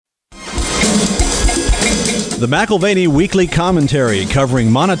The McAlvany Weekly Commentary,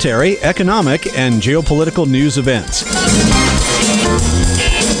 covering monetary, economic, and geopolitical news events.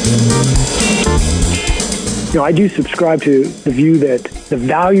 I do subscribe to the view that the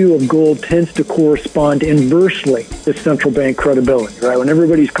value of gold tends to correspond inversely to central bank credibility, right? When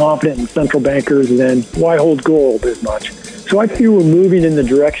everybody's confident in central bankers, then why hold gold as much? So I feel we're moving in the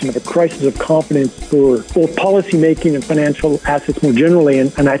direction of a crisis of confidence for both policymaking and financial assets more generally,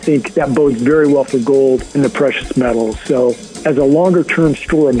 and I think that bodes very well for gold and the precious metals. So as a longer-term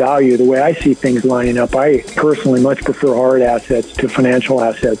store of value, the way I see things lining up, I personally much prefer hard assets to financial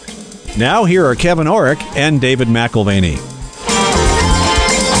assets. Now here are Kevin Orrick and David McAlvany.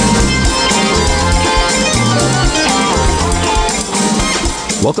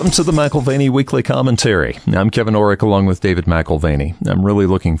 Welcome to the McAlvany Weekly Commentary. I'm Kevin Orrick along with David McAlvany. I'm really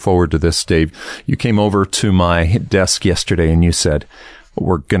looking forward to this, Dave. You came over to my desk yesterday and you said,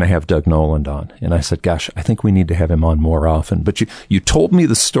 we're going to have Doug Noland on. And I said, gosh, I think we need to have him on more often. But you told me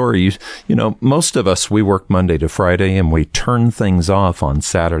the story. You know, most of us, we work Monday to Friday and we turn things off on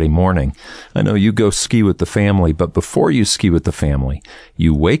Saturday morning. I know you go ski with the family, but before you ski with the family,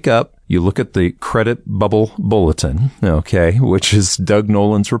 you wake up, you look at the Credit Bubble Bulletin, okay, which is Doug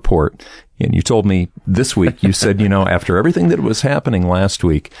Noland's report. And you told me this week, you said, after everything that was happening last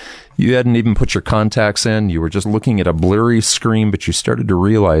week, you hadn't even put your contacts in. You were just looking at a blurry screen, but you started to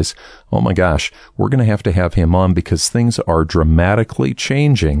realize, oh my gosh, we're going to have him on because things are dramatically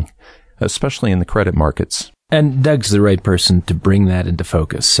changing, especially in the credit markets. And Doug's the right person to bring that into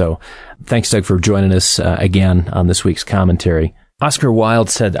focus. So thanks, Doug, for joining us again on this week's commentary. Oscar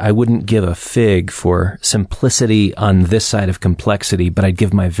Wilde said, I wouldn't give a fig for simplicity on this side of complexity, but I'd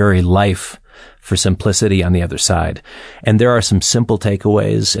give my very life for simplicity on the other side. And there are some simple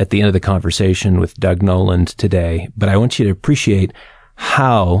takeaways at the end of the conversation with Doug Noland today, but I want you to appreciate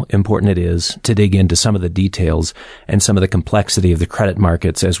how important it is to dig into some of the details and some of the complexity of the credit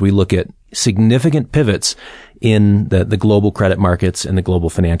markets as we look at significant pivots in the global credit markets and the global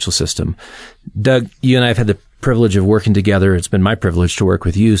financial system. Doug, you and I have had the privilege of working together. It's been my privilege to work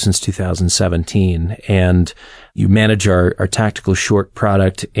with you since 2017, and you manage our tactical short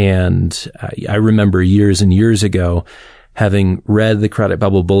product. And I remember years and years ago having read the Credit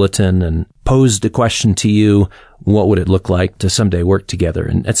Bubble Bulletin and posed a question to you, what would it look like to someday work together?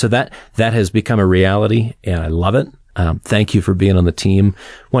 And so that has become a reality, and I love it. Thank you for being on the team.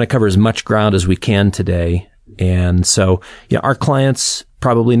 Want to cover as much ground as we can today. And so, our clients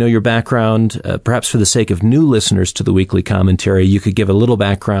probably know your background. Perhaps for the sake of new listeners to the weekly commentary, you could give a little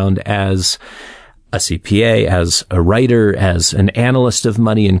background as a CPA, as a writer, as an analyst of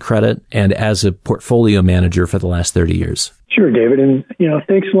money and credit, and as a portfolio manager for the last 30 years. Sure, David. And,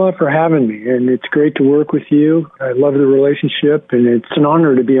 thanks a lot for having me. And it's great to work with you. I love the relationship, and it's an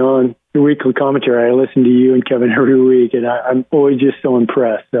honor to be on the weekly commentary. I listen to you and Kevin every week, and I'm always just so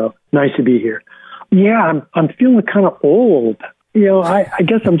impressed. So nice to be here. Yeah, I'm feeling kind of old. I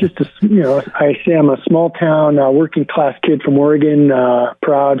guess I'm just I say I'm a small town, working class kid from Oregon,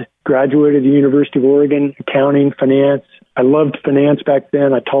 proud graduate of the University of Oregon, accounting, finance. I loved finance back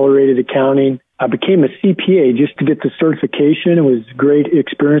then. I tolerated accounting. I became a CPA just to get the certification. It was a great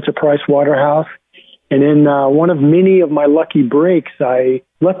experience at Price Waterhouse. And in one of many of my lucky breaks, I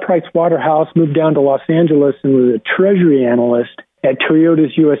left Price Waterhouse, moved down to Los Angeles, and was a treasury analyst at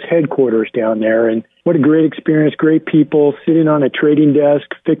Toyota's U.S. headquarters down there. And what a great experience, great people, sitting on a trading desk,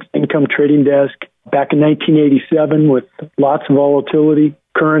 fixed income trading desk back in 1987 with lots of volatility,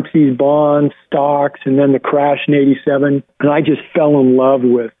 currencies, bonds, stocks, and then the crash in 87. And I just fell in love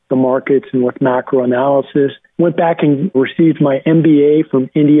with the markets and with macro analysis. Went back and received my MBA from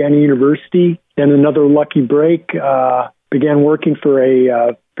Indiana University. Then another lucky break, began working for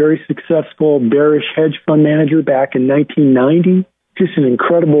a very successful bearish hedge fund manager back in 1990. Just an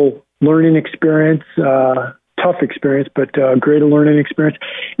incredible learning experience, tough experience, but great learning experience.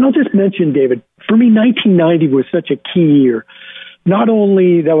 And I'll just mention, David, for me, 1990 was such a key year. Not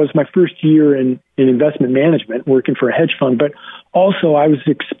only that was my first year in investment management, working for a hedge fund, but also I was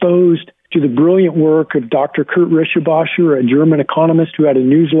exposed to the brilliant work of Dr. Kurt Rischenboscher, a German economist who had a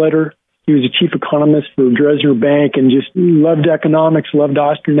newsletter. He was a chief economist for Dresdner Bank and just loved economics, loved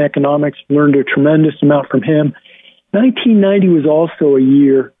Austrian economics, learned a tremendous amount from him. 1990 was also a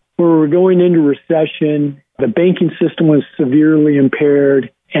year where we were going into recession. The banking system was severely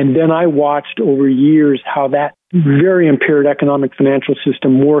impaired. And then I watched over years how that very impaired economic financial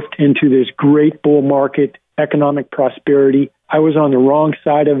system morphed into this great bull market, economic prosperity. I was on the wrong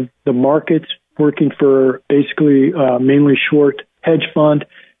side of the markets, working for basically mainly short hedge fund.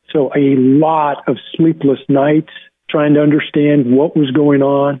 So a lot of sleepless nights trying to understand what was going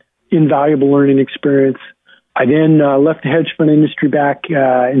on, invaluable learning experience. I then left the hedge fund industry back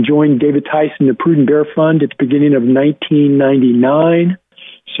and joined David Tyson, the Prudent Bear Fund, at the beginning of 1999.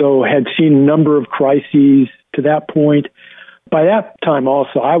 So had seen a number of crises to that point. By that time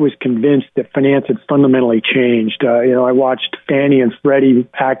also, I was convinced that finance had fundamentally changed. I watched Fannie and Freddie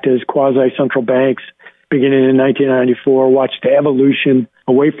act as quasi-central banks beginning in 1994, watched the evolution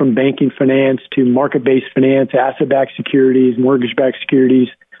away from banking finance to market-based finance, asset-backed securities, mortgage-backed securities.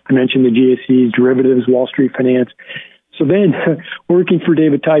 I mentioned the GSEs, derivatives, Wall Street finance. So then, working for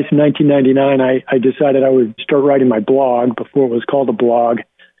David Tyson in 1999, I decided I would start writing my blog before it was called a blog,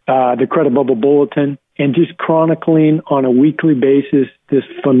 the Credit Bubble Bulletin, and just chronicling on a weekly basis this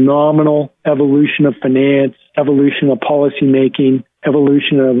phenomenal evolution of finance, evolution of policymaking,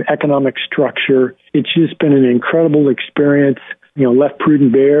 evolution of economic structure. It's just been an incredible experience. Left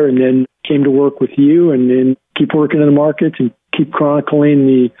Prudent Bear and then came to work with you, and then keep working in the markets and keep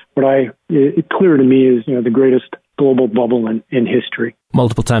chronicling it clear to me is the greatest global bubble in history.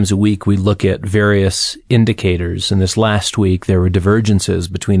 Multiple times a week, we look at various indicators. And this last week, there were divergences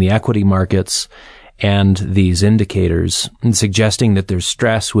between the equity markets and these indicators, and suggesting that there's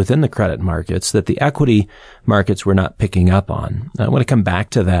stress within the credit markets that the equity markets were not picking up on. I want to come back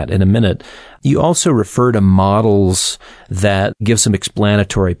to that in a minute. You also refer to models that give some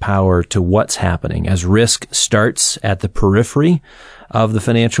explanatory power to what's happening as risk starts at the periphery of the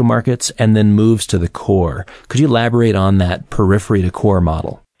financial markets and then moves to the core. Could you elaborate on that periphery to core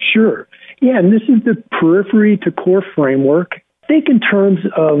model? Sure. Yeah, and this is the periphery to core framework. Think in terms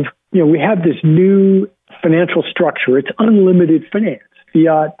of, we have this new financial structure. It's unlimited finance,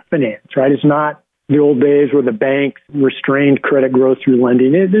 fiat finance, right? It's not the old days where the banks restrained credit growth through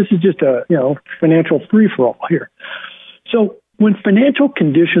lending. This is just a, financial free-for-all here. So when financial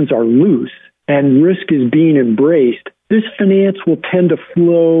conditions are loose and risk is being embraced, this finance will tend to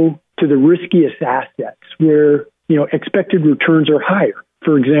flow to the riskiest assets where, expected returns are higher.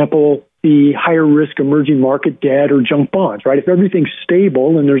 For example, the higher risk emerging market debt or junk bonds, right? If everything's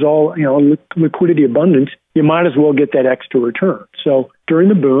stable and there's all, liquidity abundance, you might as well get that extra return. So during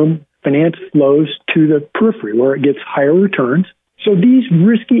the boom, finance flows to the periphery where it gets higher returns. So these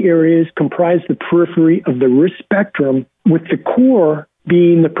risky areas comprise the periphery of the risk spectrum, with the core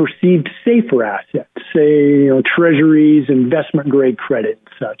being the perceived safer assets, say, treasuries, investment grade credit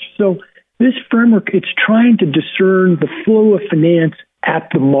and such. So this framework, it's trying to discern the flow of finance at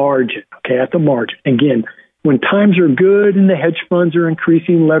the margin, at the margin. Again, when times are good and the hedge funds are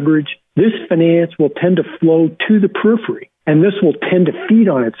increasing leverage, this finance will tend to flow to the periphery, and this will tend to feed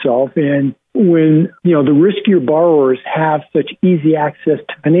on itself. And when, the riskier borrowers have such easy access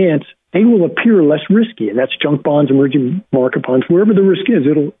to finance, they will appear less risky. And that's junk bonds, emerging market bonds. Wherever the risk is,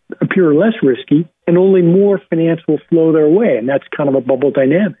 it'll appear less risky, and only more finance will flow their way. And that's kind of a bubble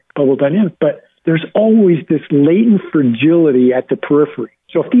dynamic. But there's always this latent fragility at the periphery.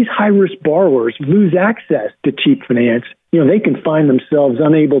 So if these high-risk borrowers lose access to cheap finance, they can find themselves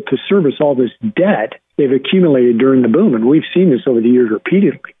unable to service all this debt they've accumulated during the boom. And we've seen this over the years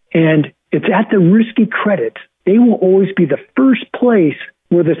repeatedly. And it's at the risky credits. They will always be the first place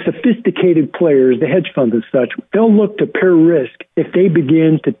where the sophisticated players, the hedge funds and such, they'll look to pair risk if they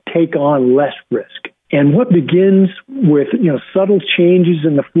begin to take on less risk. And what begins with, subtle changes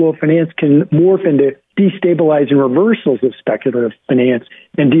in the flow of finance can morph into destabilizing reversals of speculative finance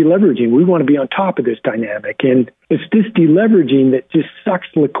and deleveraging. We want to be on top of this dynamic. And it's this deleveraging that just sucks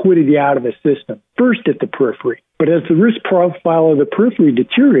liquidity out of the system, first at the periphery. But as the risk profile of the periphery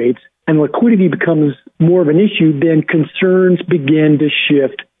deteriorates and liquidity becomes more of an issue, then concerns begin to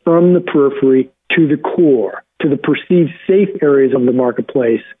shift from the periphery to the core, to the perceived safe areas of the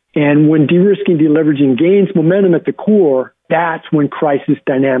marketplace. And when de-risking, deleveraging gains momentum at the core, that's when crisis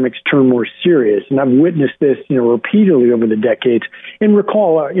dynamics turn more serious. And I've witnessed this, repeatedly over the decades. And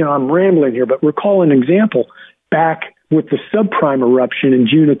recall, I'm rambling here, but recall an example back with the subprime eruption in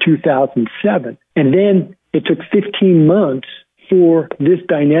June of 2007. And then it took 15 months for this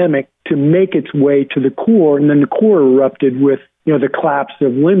dynamic to make its way to the core. And then the core erupted with, the collapse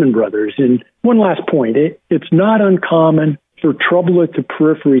of Lehman Brothers. And one last point, it's not uncommon for trouble at the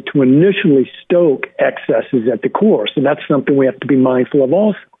periphery to initially stoke excesses at the core. So that's something we have to be mindful of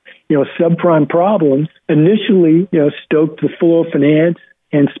also. Subprime problems initially, stoked the flow of finance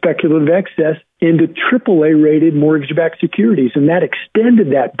and speculative excess into AAA-rated mortgage-backed securities. And that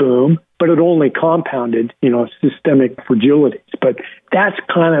extended that boom, but it only compounded, systemic fragilities. But that's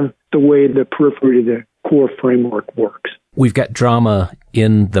kind of the way the periphery to the core framework works. We've got drama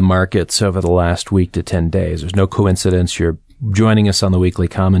in the markets over the last week to 10 days. There's no coincidence you're joining us on the weekly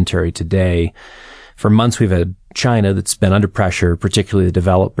commentary today. For months, we've had China that's been under pressure, particularly the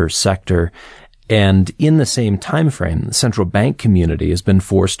developer sector. And in the same time frame, the central bank community has been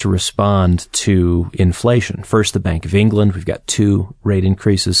forced to respond to inflation. First, the Bank of England. We've got 2 rate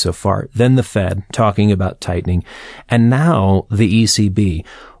increases so far. Then the Fed talking about tightening. And now the ECB.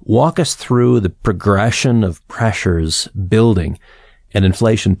 Walk us through the progression of pressures building and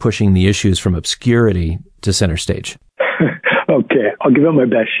inflation pushing the issues from obscurity to center stage. Okay, I'll give it my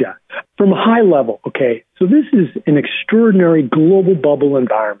best shot. From a high level, okay, so this is an extraordinary global bubble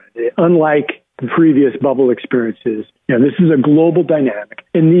environment. Unlike the previous bubble experiences, this is a global dynamic.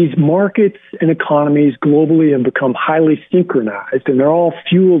 And these markets and economies globally have become highly synchronized, and they're all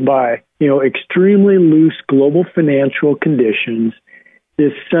fueled by, extremely loose global financial conditions,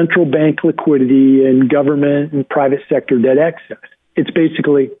 this central bank liquidity and government and private sector debt excess. It's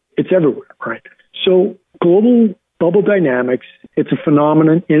everywhere, right? So global bubble dynamics, it's a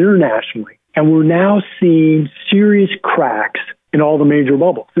phenomenon internationally, and we're now seeing serious cracks in all the major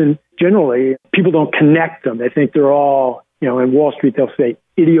bubbles. And generally, people don't connect them. They think they're all, in Wall Street, they'll say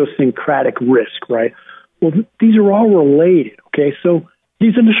idiosyncratic risk, right? Well, these are all related, okay? So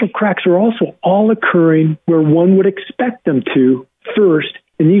these initial cracks are also all occurring where one would expect them to first,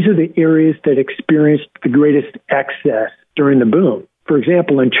 and these are the areas that experienced the greatest excess during the boom. For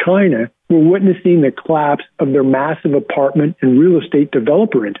example, in China, we're witnessing the collapse of their massive apartment and real estate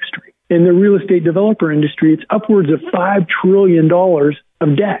developer industry. In the real estate developer industry, it's upwards of $5 trillion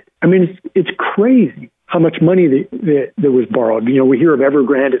of debt. I mean, it's crazy how much money that was borrowed. We hear of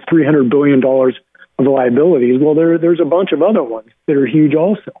Evergrande at $300 billion of liabilities. Well, there's a bunch of other ones that are huge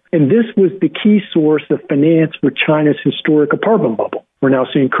also. And this was the key source of finance for China's historic apartment bubble. We're now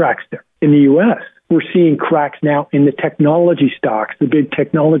seeing cracks there. In the U.S., we're seeing cracks now in the technology stocks, the big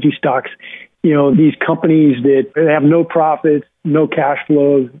technology stocks. These companies that have no profits, no cash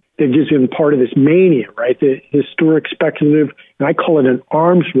flows, they've just been part of this mania, right? The historic speculative, and I call it an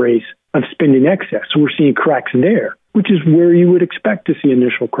arms race of spending excess. So we're seeing cracks there, which is where you would expect to see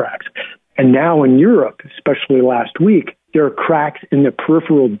initial cracks. And now in Europe, especially last week, there are cracks in the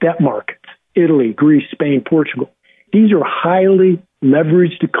peripheral debt markets, Italy, Greece, Spain, Portugal. These are highly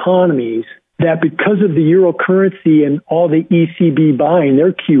leveraged economies that because of the euro currency and all the ECB buying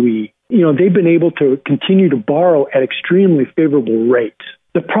their QE, they've been able to continue to borrow at extremely favorable rates.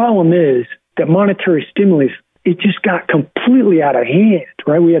 The problem is that monetary stimulus, it just got completely out of hand,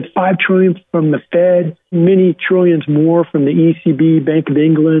 right? We had $5 trillion from the Fed, many trillions more from the ECB, Bank of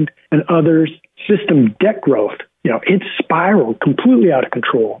England, and others. System debt growth, it spiraled completely out of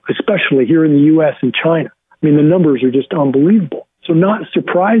control, especially here in the U.S. and China. I mean, the numbers are just unbelievable. So not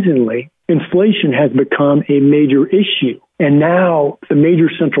surprisingly, inflation has become a major issue. And now the major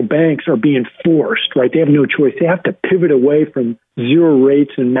central banks are being forced, right? They have no choice. They have to pivot away from zero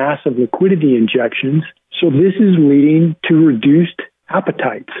rates and massive liquidity injections. So this is leading to reduced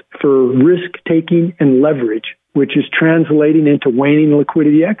appetites for risk-taking and leverage, which is translating into waning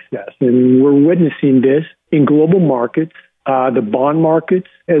liquidity excess. And we're witnessing this in global markets, the bond markets,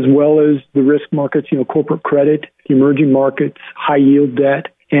 as well as the risk markets, corporate credit, emerging markets, high-yield debt,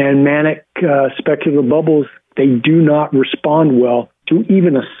 and manic speculative bubbles. They do not respond well to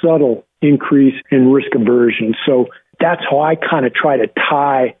even a subtle increase in risk aversion. So that's how I kind of try to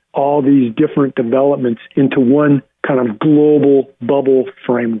tie all these different developments into one kind of global bubble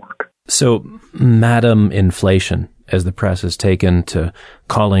framework. So, Madam Inflation, as the press has taken to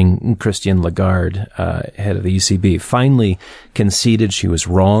calling Christine Lagarde, head of the ECB, finally conceded she was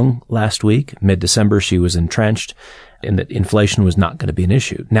wrong last week. Mid-December, she was entrenched and that inflation was not going to be an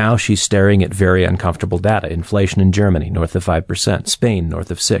issue. Now she's staring at very uncomfortable data. Inflation in Germany, north of 5%. Spain,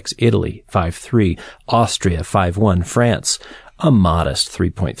 north of 6%. Italy, 5.3%. Austria, 5.1%. France, a modest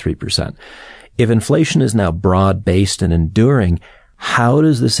 3.3%. If inflation is now broad-based and enduring, how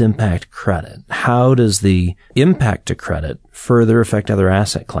does this impact credit? How does the impact to credit further affect other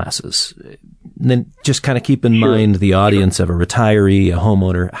asset classes? And then just kind of keep in mind the audience of a retiree, a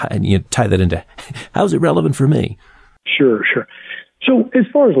homeowner, and you tie that into how is it relevant for me? Sure. So as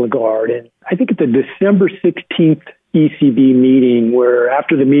far as Lagarde, and I think at the December 16th ECB meeting, where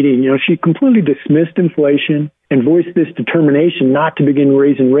after the meeting, she completely dismissed inflation and voiced this determination not to begin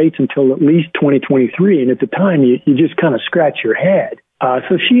raising rates until at least 2023. And at the time, you just kind of scratch your head.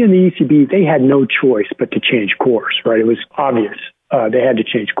 So she and the ECB, they had no choice but to change course, right? It was obvious they had to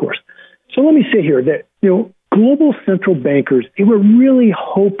change course. So let me say here that, global central bankers, they were really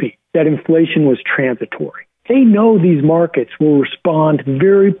hoping that inflation was transitory. They know these markets will respond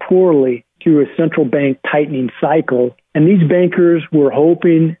very poorly to a central bank tightening cycle And these bankers were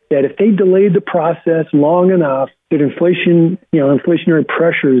hoping that if they delayed the process long enough, that inflationary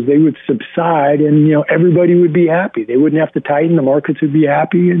pressures, they would subside and, everybody would be happy. They wouldn't have to tighten. The markets would be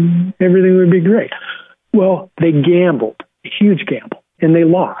happy and everything would be great. Well, they gambled, a huge gamble, and they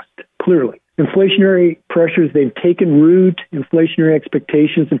lost, clearly. Inflationary pressures, they've taken root. Inflationary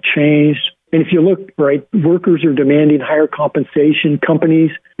expectations have changed. And if you look, right, workers are demanding higher compensation.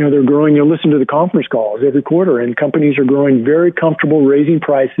 Companies, they're growing. You listen to the conference calls every quarter, and companies are growing very comfortable raising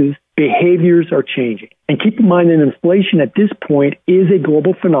prices. Behaviors are changing. And keep in mind that inflation at this point is a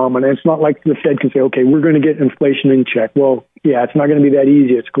global phenomenon. It's not like the Fed can say, okay, we're going to get inflation in check. Well, yeah, it's not going to be that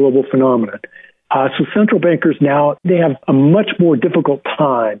easy. It's a global phenomenon. So central bankers now, they have a much more difficult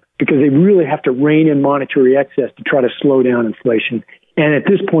time because they really have to rein in monetary excess to try to slow down inflation. And at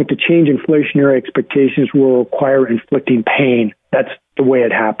this point, to change inflationary expectations will require inflicting pain. That's the way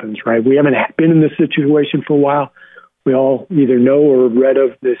it happens, right? We haven't been in this situation for a while. We all either know or read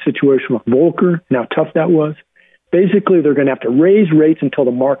of the situation with Volcker and how tough that was. Basically, they're going to have to raise rates until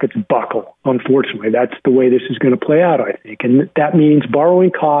the markets buckle. Unfortunately, that's the way this is going to play out, I think. And that means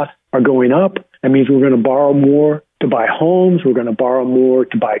borrowing costs are going up. That means we're going to borrow more to buy homes. We're going to borrow more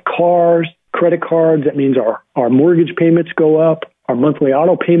to buy cars, credit cards. That means our mortgage payments go up. Our monthly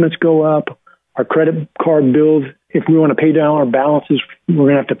auto payments go up. Our credit card bills, if we want to pay down our balances, we're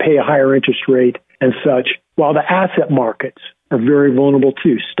going to have to pay a higher interest rate and such. While the asset markets are very vulnerable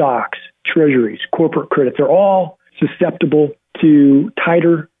too. Stocks, treasuries, corporate credit, they're all susceptible to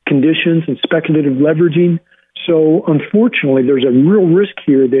tighter conditions and speculative leveraging. So unfortunately, there's a real risk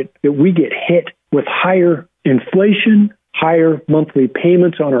here that we get hit with higher inflation, higher monthly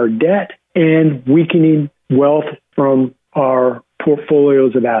payments on our debt, and weakening wealth from our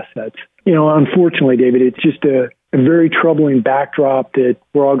portfolios of assets. Unfortunately, David, it's just a very troubling backdrop that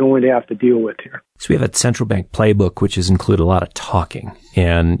we're all going to have to deal with here. So we have a central bank playbook, which has included a lot of talking.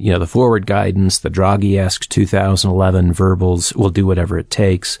 And, the forward guidance, the Draghi-esque 2011 verbals, will do whatever it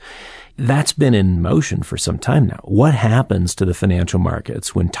takes. That's been in motion for some time now. What happens to the financial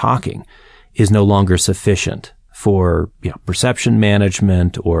markets when talking is no longer sufficient for perception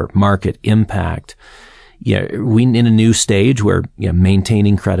management or market impact? We in a new stage where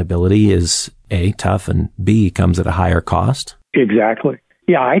maintaining credibility is A, tough, and B, comes at a higher cost? Exactly.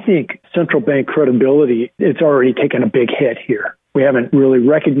 Yeah, I think central bank credibility, it's already taken a big hit here. We haven't really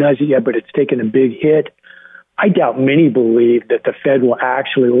recognized it yet, but it's taken a big hit. I doubt many believe that the Fed will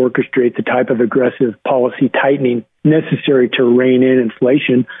actually orchestrate the type of aggressive policy tightening necessary to rein in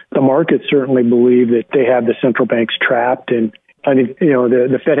inflation. The markets certainly believe that they have the central banks trapped, and I think,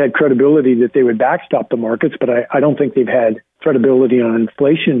 the Fed had credibility that they would backstop the markets, but I don't think they've had credibility on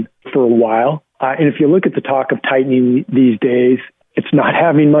inflation for a while. And if you look at the talk of tightening these days, it's not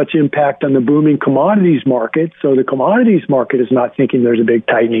having much impact on the booming commodities market. So the commodities market is not thinking there's a big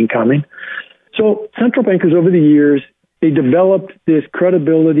tightening coming. So central bankers over the years, they developed this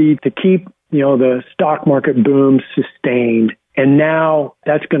credibility to keep, the stock market boom sustained. And now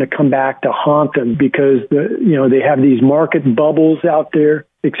that's going to come back to haunt them because they have these market bubbles out there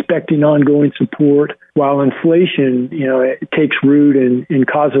expecting ongoing support, while inflation, it takes root and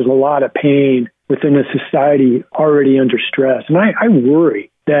causes a lot of pain within a society already under stress. And I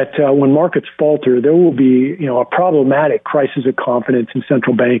worry that when markets falter, there will be, a problematic crisis of confidence in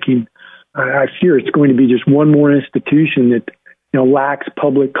central banking. I fear it's going to be just one more institution that lacks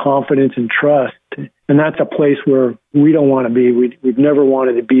public confidence and trust. And that's a place where we don't want to be. We've never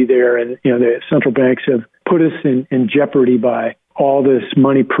wanted to be there. And, the central banks have put us in jeopardy by all this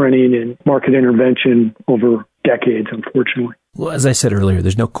money printing and market intervention over decades, unfortunately. Well, as I said earlier,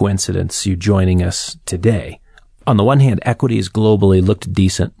 there's no coincidence you joining us today. On the one hand, equities globally looked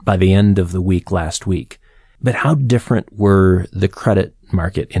decent by the end of the week last week. But how different were the credit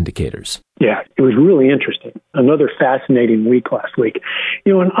market indicators? Yeah, it was really interesting. Another fascinating week last week.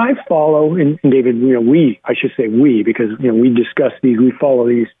 And I follow, and David, I should say we, because, we discuss these, we follow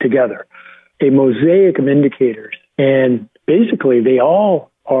these together, a mosaic of indicators. And basically, they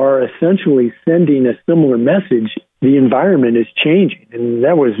all are essentially sending a similar message. The environment is changing. And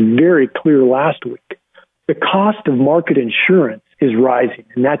that was very clear last week. The cost of market insurance is rising.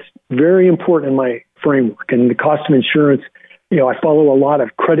 And that's very important in my framework. And the cost of insurance, I follow a lot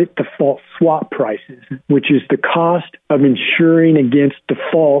of credit default swap prices, which is the cost of insuring against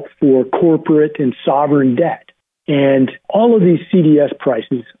default for corporate and sovereign debt. And all of these CDS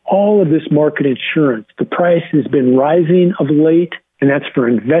prices, all of this market insurance, the price has been rising of late, and that's for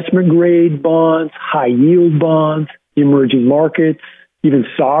investment grade bonds, high yield bonds, emerging markets, even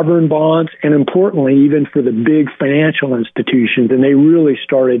sovereign bonds, and importantly, even for the big financial institutions. And they really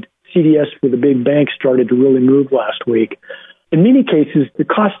started CDS for the big banks started to really move last week. In many cases, the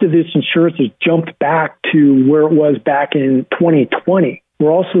cost of this insurance has jumped back to where it was back in 2020.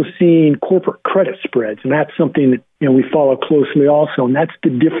 We're also seeing corporate credit spreads, and that's something that we follow closely also, and that's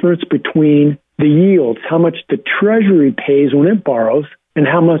the difference between the yields, how much the Treasury pays when it borrows, and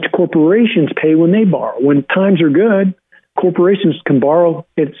how much corporations pay when they borrow. When times are good, corporations can borrow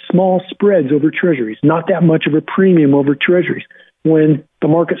at small spreads over Treasuries, not that much of a premium over Treasuries. When the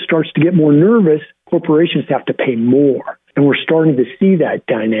market starts to get more nervous, corporations have to pay more. And we're starting to see that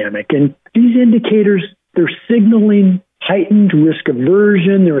dynamic. And these indicators, they're signaling heightened risk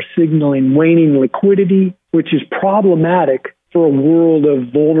aversion. They're signaling waning liquidity, which is problematic for a world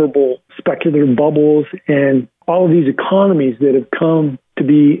of vulnerable speculative bubbles and all of these economies that have come to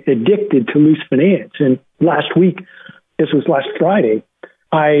be addicted to loose finance. And last week, this was last Friday,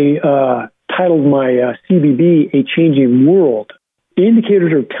 I titled my CBB, A Changing World. The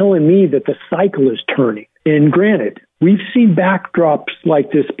indicators are telling me that the cycle is turning. And granted, we've seen backdrops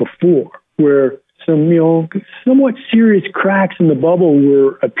like this before, where some, somewhat serious cracks in the bubble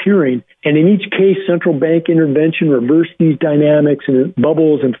were appearing. And in each case, central bank intervention reversed these dynamics and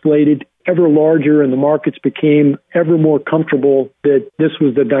bubbles inflated ever larger and the markets became ever more comfortable that this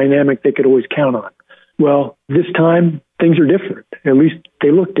was the dynamic they could always count on. Well, this time, things are different. At least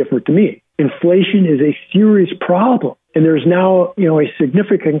they look different to me. Inflation is a serious problem. And there's now, a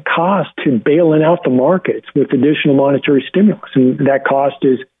significant cost to bailing out the markets with additional monetary stimulus. And that cost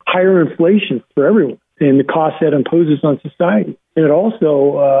is higher inflation for everyone and the cost that imposes on society. And it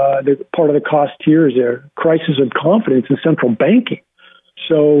also, the part of the cost here is a crisis of confidence in central banking.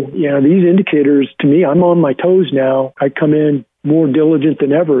 So, these indicators, to me, I'm on my toes now. I come in more diligent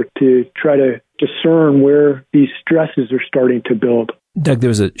than ever to try to discern where these stresses are starting to build. Doug, there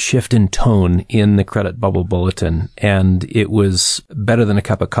was a shift in tone in the Credit Bubble Bulletin, and it was better than a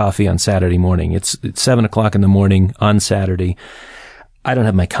cup of coffee on Saturday morning. It's 7 o'clock in the morning on Saturday. I don't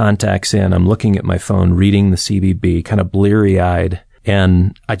have my contacts in. I'm looking at my phone, reading the CBB, kind of bleary-eyed,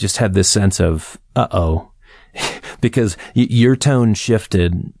 and I just had this sense of, uh-oh, because your tone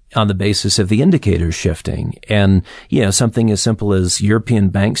shifted on the basis of the indicators shifting. And, something as simple as European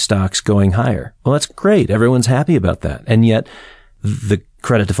bank stocks going higher. Well, that's great. Everyone's happy about that. And yet, the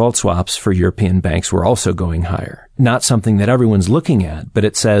credit default swaps for European banks were also going higher. Not something that everyone's looking at, but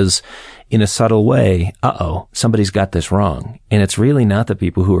it says in a subtle way, somebody's got this wrong. And it's really not the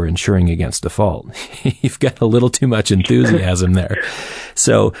people who are insuring against default. You've got a little too much enthusiasm there.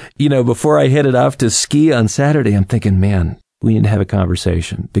 So, before I headed off to ski on Saturday, I'm thinking, man, we need to have a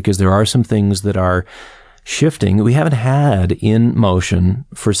conversation because there are some things that are shifting that we haven't had in motion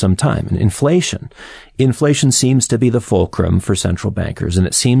for some time. And inflation seems to be the fulcrum for central bankers, and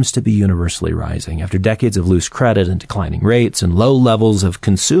it seems to be universally rising. After decades of loose credit and declining rates and low levels of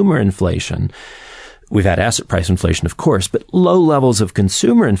consumer inflation, we've had asset price inflation, of course, but low levels of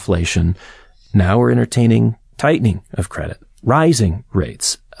consumer inflation, now we're entertaining tightening of credit, rising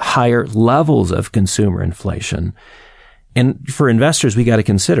rates, higher levels of consumer inflation. And for investors, we got to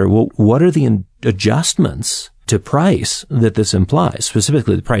consider, well, what are the adjustments to price that this implies,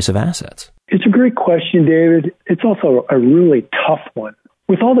 specifically the price of assets? It's a great question, David. It's also a really tough one.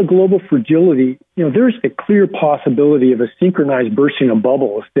 With all the global fragility, there's a clear possibility of a synchronized bursting of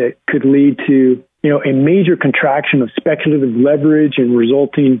bubbles that could lead to, a major contraction of speculative leverage and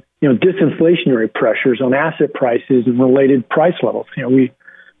resulting, disinflationary pressures on asset prices and related price levels. We've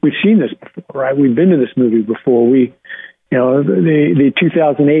seen this before, right? We've been to this movie before. The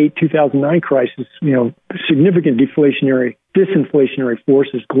 2008, 2009 crisis, significant disinflationary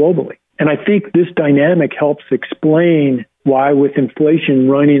forces globally. And I think this dynamic helps explain why with inflation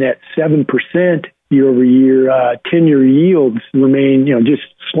running at 7% year over year, 10-year yields remain, just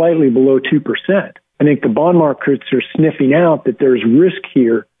slightly below 2%. I think the bond markets are sniffing out that there's risk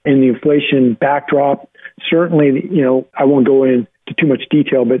here in the inflation backdrop. Certainly, I won't go into too much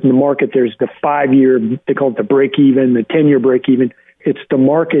detail, but in the market, there's the 5-year, they call it the break even, the 10-year break even. It's the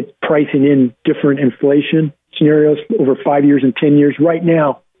market pricing in different inflation scenarios over 5 years and 10 years. Right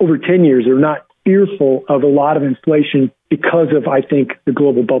now, over 10 years, they're not fearful of a lot of inflation because of, I think, the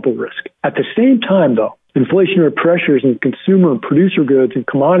global bubble risk. At the same time, though, inflationary pressures in consumer and producer goods and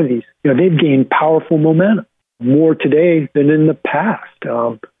commodities, they've gained powerful momentum, more today than in the past.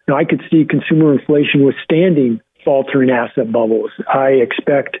 I could see consumer inflation withstanding faltering asset bubbles. I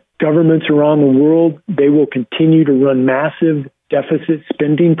expect governments around the world, they will continue to run massive deficit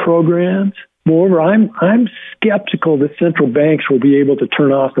spending programs. Moreover, I'm skeptical that central banks will be able to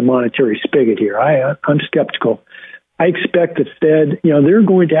turn off the monetary spigot here. I'm skeptical. I expect the Fed, they're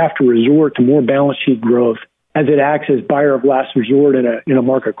going to have to resort to more balance sheet growth as it acts as buyer of last resort in a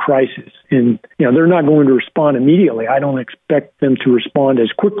market crisis. And, they're not going to respond immediately. I don't expect them to respond as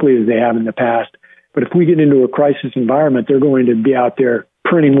quickly as they have in the past. But if we get into a crisis environment, they're going to be out there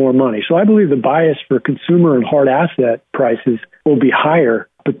printing more money. So I believe the bias for consumer and hard asset prices will be higher.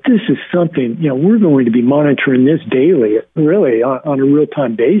 But this is something, we're going to be monitoring this daily, really on a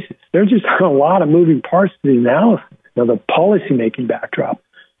real-time basis. There's just a lot of moving parts to the analysis. The policymaking backdrop,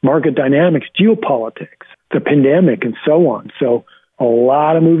 market dynamics, geopolitics, the pandemic, and so on. So a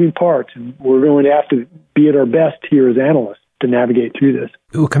lot of moving parts, and we're going to have to be at our best here as analysts to navigate through this.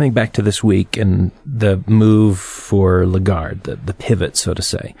 Well, coming back to this week and the move for Lagarde, the pivot, so to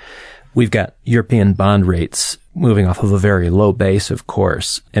say, we've got European bond rates moving off of a very low base, of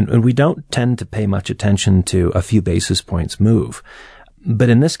course, and we don't tend to pay much attention to a few basis points move. But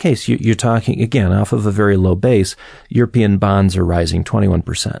in this case, you're talking, again, off of a very low base. European bonds are rising 21%,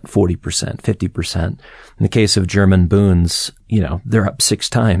 40%, 50%. In the case of German bunds, they're up 6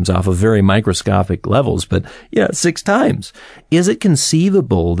 times off of very microscopic levels, but 6 times. Is it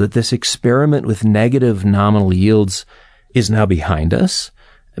conceivable that this experiment with negative nominal yields is now behind us?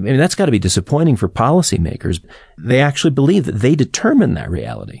 I mean, that's got to be disappointing for policymakers. They actually believe that they determine that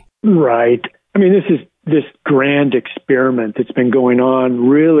reality. Right. I mean, this grand experiment that's been going on,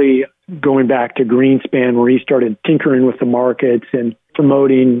 really going back to Greenspan, where he started tinkering with the markets and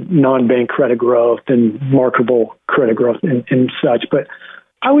promoting non-bank credit growth and marketable credit growth and such. But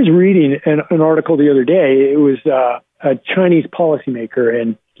I was reading an article the other day. It was a Chinese policymaker,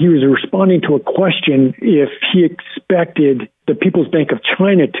 and he was responding to a question if he expected the People's Bank of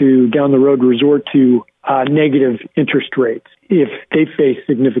China to, down the road, resort to negative interest rates if they face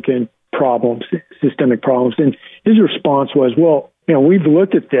significant problems, systemic problems. And his response was, well, we've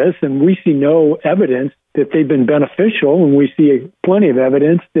looked at this and we see no evidence that they've been beneficial, and we see plenty of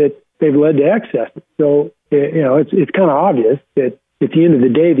evidence that they've led to excesses. So, it's kind of obvious that at the end of the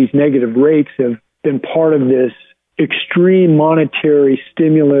day, these negative rates have been part of this extreme monetary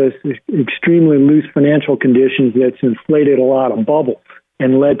stimulus, extremely loose financial conditions that's inflated a lot of bubbles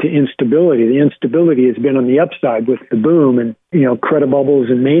and led to instability. The instability has been on the upside with the boom and, credit bubbles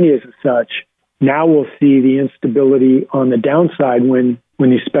and manias and such. Now we'll see the instability on the downside when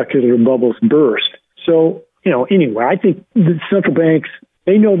these speculative bubbles burst. So, anyway, I think the central banks,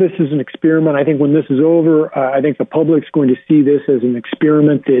 they know this is an experiment. I think when this is over, I think the public's going to see this as an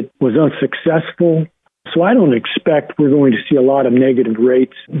experiment that was unsuccessful. So I don't expect we're going to see a lot of negative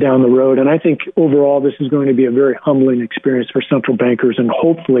rates down the road. And I think overall this is going to be a very humbling experience for central bankers. And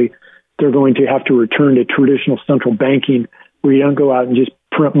hopefully they're going to have to return to traditional central banking, where you don't go out and just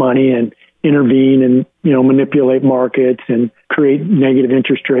print money and intervene and, manipulate markets and create negative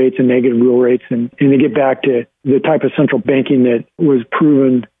interest rates and negative real rates. And they get back to the type of central banking that was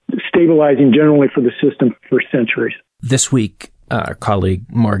proven stabilizing generally for the system for centuries. This week, our colleague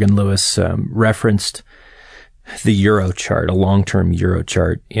Morgan Lewis referenced the Euro chart, a long-term Euro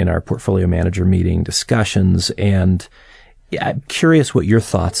chart, in our portfolio manager meeting discussions. And I'm curious what your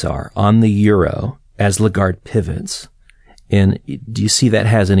thoughts are on the Euro as Lagarde pivots. And do you see that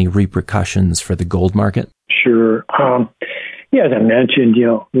has any repercussions for the gold market? Sure. As I mentioned,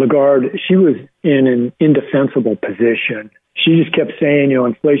 Lagarde, she was in an indefensible position. She just kept saying,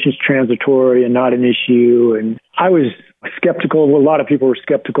 inflation's transitory and not an issue. And I was skeptical. A lot of people were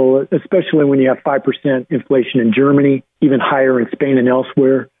skeptical, especially when you have 5% inflation in Germany, even higher in Spain and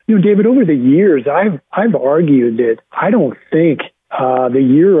elsewhere. David, over the years, I've argued that I don't think the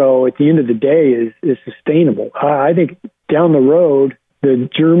euro at the end of the day is sustainable. I think down the road, the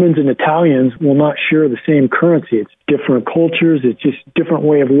Germans and Italians will not share the same currency. It's different cultures. It's just a different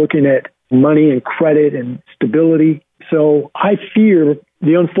way of looking at money and credit and stability. So I fear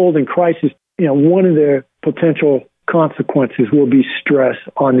the unfolding crisis, one of the potential consequences will be stress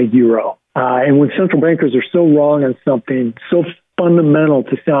on the euro. And when central bankers are so wrong on something so fundamental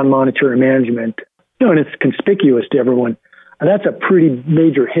to sound monetary management, and it's conspicuous to everyone, that's a pretty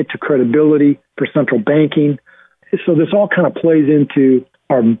major hit to credibility for central banking. So this all kind of plays into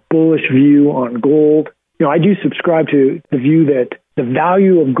our bullish view on gold. I do subscribe to the view that the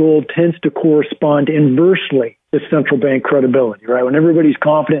value of gold tends to correspond inversely to central bank credibility, right? When everybody's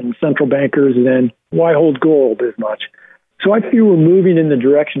confident in central bankers, then why hold gold as much? So I feel we're moving in the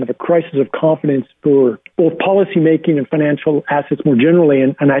direction of a crisis of confidence for both policymaking and financial assets more generally,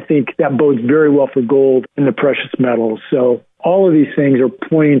 and I think that bodes very well for gold and the precious metals. So all of these things are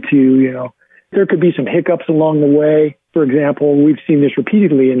pointing to, There could be some hiccups along the way. For example, we've seen this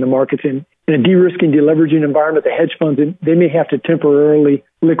repeatedly in the markets. In a de-risking, deleveraging environment, the hedge funds, they may have to temporarily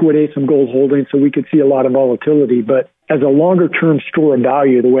liquidate some gold holdings, so we could see a lot of volatility. But as a longer-term store of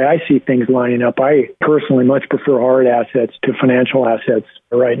value, the way I see things lining up, I personally much prefer hard assets to financial assets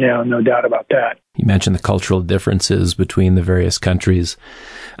right now, no doubt about that. You mentioned the cultural differences between the various countries.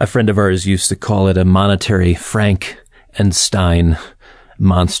 A friend of ours used to call it a monetary Frankenstein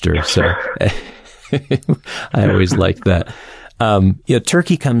monster. So I always liked that.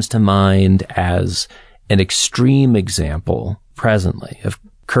 Turkey comes to mind as an extreme example presently of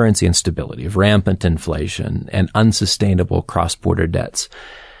currency instability, of rampant inflation and unsustainable cross-border debts.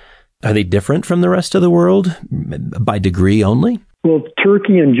 Are they different from the rest of the world by degree only? Well,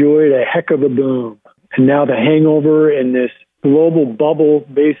 Turkey enjoyed a heck of a boom. And now the hangover and this global bubble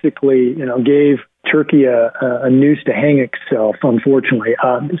basically, gave Turkey a noose to hang itself, unfortunately.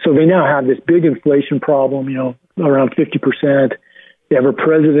 So they now have this big inflation problem, around 50%. They have a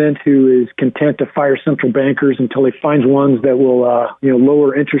president who is content to fire central bankers until he finds ones that will,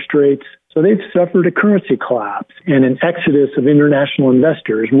 lower interest rates. So they've suffered a currency collapse and an exodus of international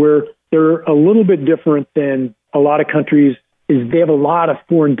investors, where they're a little bit different than a lot of countries. Is they have a lot of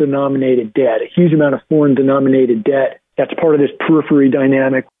foreign denominated debt, a huge amount of foreign denominated debt. That's part of this periphery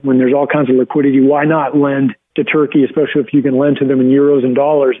dynamic. When there's all kinds of liquidity, why not lend to Turkey, especially if you can lend to them in euros and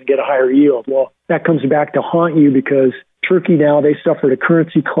dollars and get a higher yield? Well, that comes back to haunt you, because Turkey now, they suffered a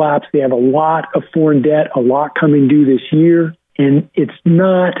currency collapse. They have a lot of foreign debt, a lot coming due this year, and it's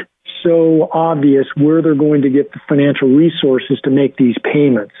not so obvious where they're going to get the financial resources to make these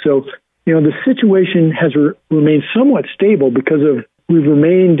payments. So, the situation has remained somewhat stable because we've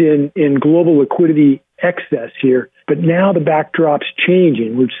remained in global liquidity excess here, but now the backdrop's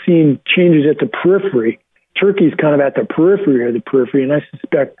changing. We've seen changes at the periphery. Turkey's kind of at the periphery of the periphery, and I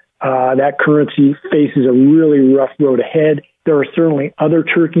suspect that currency faces a really rough road ahead. There are certainly other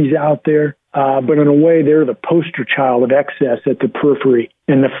Turkeys out there, but in a way, they're the poster child of excess at the periphery,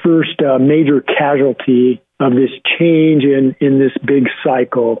 and the first major casualty of this change in this big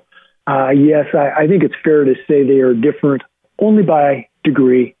cycle. Yes, I think it's fair to say they are different only by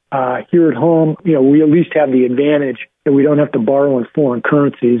degree. Here at home, we at least have the advantage that we don't have to borrow in foreign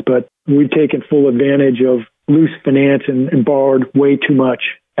currencies, but we've taken full advantage of loose finance and borrowed way too much,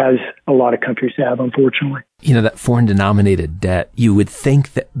 as a lot of countries have, unfortunately. That foreign denominated debt, you would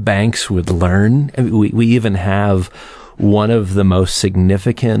think that banks would learn. I mean, we even have one of the most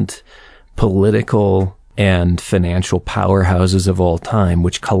significant political and financial powerhouses of all time,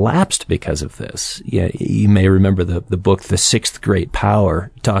 which collapsed because of this. Yeah, you may remember the book, The Sixth Great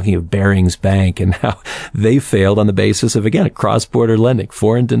Power, talking of Barings Bank and how they failed on the basis of, again, cross-border lending,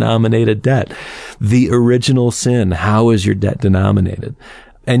 foreign denominated debt. The original sin, how is your debt denominated?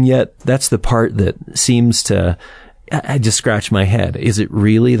 And yet, that's the part that seems to, I just scratch my head. Is it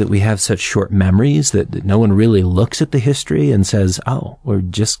really that we have such short memories that no one really looks at the history and says, oh, we're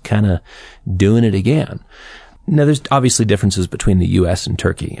just kind of doing it again? Now, there's obviously differences between the U.S. and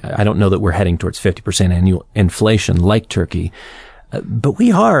Turkey. I don't know that we're heading towards 50% annual inflation like Turkey, but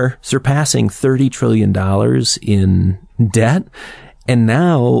we are surpassing $30 trillion in debt. And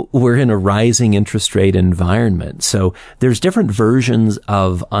now we're in a rising interest rate environment. So there's different versions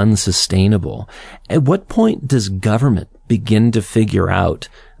of unsustainable. At what point does government begin to figure out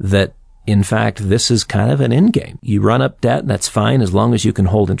that, in fact, this is kind of an end game? You run up debt, that's fine, as long as you can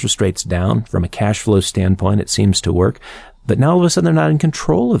hold interest rates down. From a cash flow standpoint, it seems to work. But now all of a sudden they're not in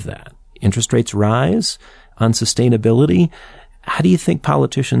control of that. Interest rates rise, unsustainability. How do you think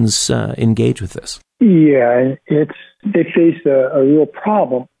politicians engage with this? Yeah, they face a real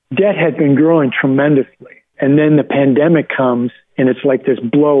problem. Debt had been growing tremendously, and then the pandemic comes, and it's like this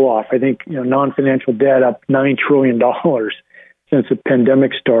blow off. I think non-financial debt up $9 trillion since the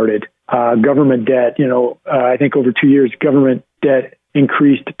pandemic started. Government debt, I think over 2 years, government debt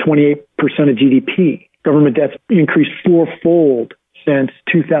increased to 28% of GDP. Government debt's increased fourfold since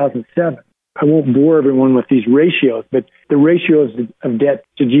 2007. I won't bore everyone with these ratios, but the ratios of debt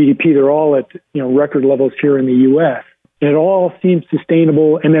to GDP, they're all at record levels here in the U.S. It all seems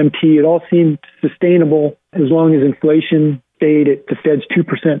sustainable. MMT, it all seemed sustainable as long as inflation stayed at the Fed's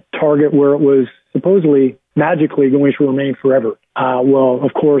 2% target, where it was supposedly magically going to remain forever. Well,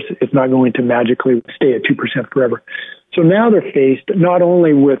 of course, it's not going to magically stay at 2% forever. So now they're faced not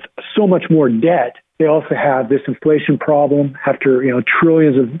only with so much more debt, they also have this inflation problem after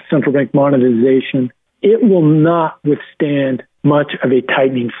trillions of central bank monetization. It will not withstand much of a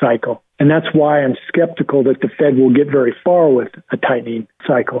tightening cycle. And that's why I'm skeptical that the Fed will get very far with a tightening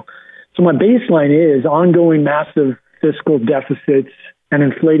cycle. So my baseline is ongoing massive fiscal deficits an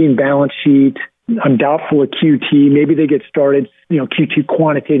inflating balance sheet. I'm doubtful of QT. Maybe they get started, QT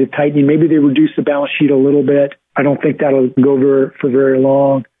quantitative tightening. Maybe they reduce the balance sheet a little bit. I don't think that'll go for very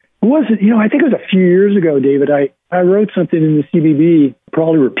long. It wasn't, I think it was a few years ago, David, I wrote something in the CBB,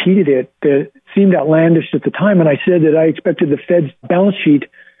 probably repeated it, that seemed outlandish at the time. And I said that I expected the Fed's balance sheet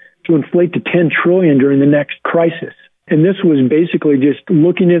to inflate to $10 trillion during the next crisis. And this was basically just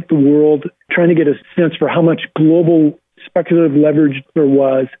looking at the world, trying to get a sense for how much global speculative leverage there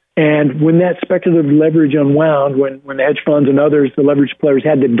was. And when that speculative leverage unwound, when the hedge funds and others, the leverage players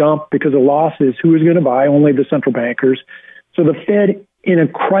had to dump because of losses, who was going to buy? Only the central bankers. So the Fed, in a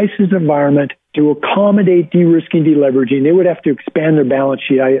crisis environment, to accommodate de-risking, deleveraging, they would have to expand their balance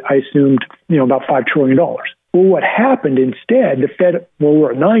sheet, I assumed, about $5 trillion. Well, what happened instead, the Fed,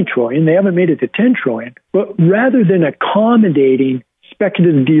 we're at $9 trillion. They haven't made it to $10 trillion. But rather than accommodating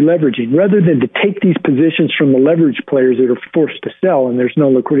speculative deleveraging, rather than to take these positions from the leverage players that are forced to sell and there's no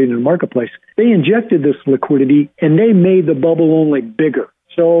liquidity in the marketplace, they injected this liquidity and they made the bubble only bigger.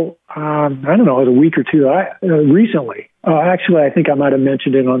 So, I don't know, it was a week or two recently. Actually, I think I might have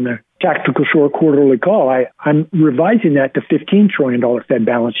mentioned it on the Tactical Short quarterly call. I'm revising that to $15 trillion Fed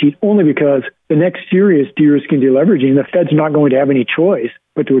balance sheet only because the next serious de-risking, deleveraging, the Fed's not going to have any choice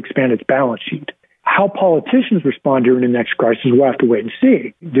but to expand its balance sheet. How politicians respond during the next crisis, we'll have to wait and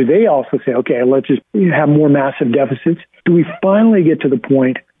see. Do they also say, okay, let's just have more massive deficits? Do we finally get to the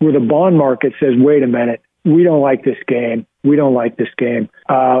point where the bond market says, wait a minute, we don't like this game. We don't like this game.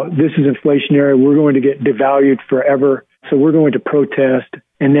 This is inflationary. We're going to get devalued forever. So we're going to protest.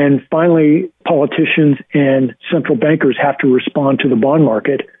 And then finally, politicians and central bankers have to respond to the bond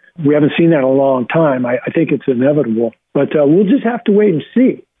market. We haven't seen that in a long time. I think it's inevitable. But we'll just have to wait and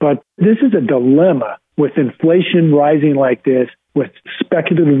see. But this is a dilemma with inflation rising like this, with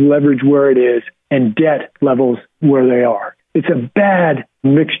speculative leverage where it is, and debt levels where they are. It's a bad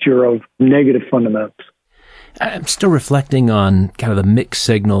mixture of negative fundamentals. I'm still reflecting on kind of the mixed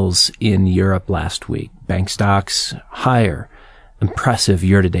signals in Europe last week. Bank stocks higher, impressive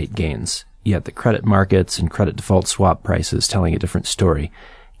year-to-date gains, yet the credit markets and credit default swap prices telling a different story.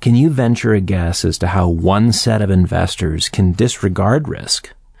 Can you venture a guess as to how one set of investors can disregard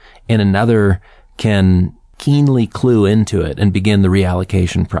risk and another can keenly clue into it and begin the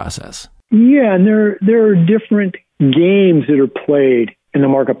reallocation process? Yeah, and there are different games that are played in the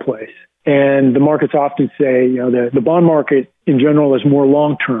marketplace. And the markets often say, the bond market in general is more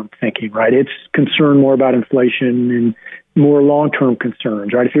long-term thinking, right? It's concerned more about inflation and more long-term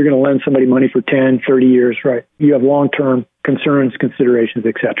concerns, right? If you're going to lend somebody money for 10, 30 years, right, you have long-term concerns, considerations,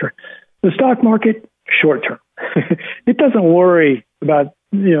 et cetera. The stock market, short-term. It doesn't worry about,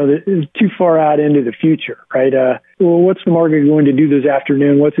 too far out into the future, right? What's the market going to do this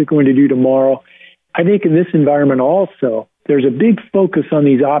afternoon? What's it going to do tomorrow? I think in this environment also, there's a big focus on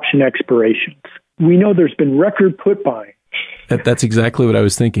these option expirations. We know there's been record put buying. That's exactly what I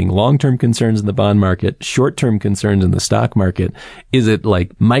was thinking. Long-term concerns in the bond market, short-term concerns in the stock market. Is it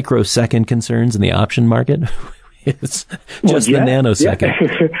like microsecond concerns in the option market? It's just the nanosecond.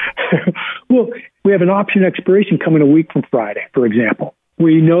 Yeah. Well, we have an option expiration coming a week from Friday, for example.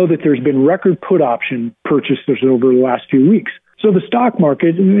 We know that there's been record put option purchases over the last few weeks. So the stock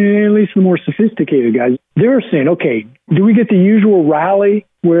market, at least the more sophisticated guys, they're saying, okay, do we get the usual rally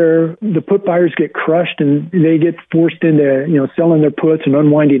where the put buyers get crushed and they get forced into, selling their puts and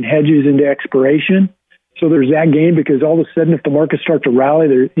unwinding hedges into expiration? So there's that game because all of a sudden if the markets start to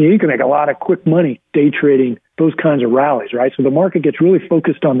rally, you can make a lot of quick money day trading those kinds of rallies, right? So the market gets really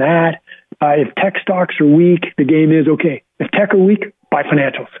focused on that. If tech stocks are weak, the game is, okay, if tech are weak, buy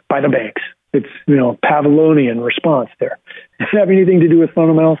financials, buy the banks. It's, Pavlovian response there. Does it have anything to do with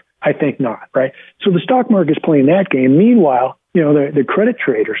fundamentals? I think not, right? So the stock market is playing that game. Meanwhile, the credit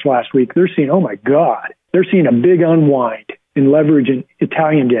traders last week, they're seeing, oh my God, they're seeing a big unwind in leverage in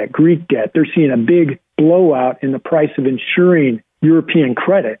Italian debt, Greek debt. They're seeing a big blowout in the price of insuring European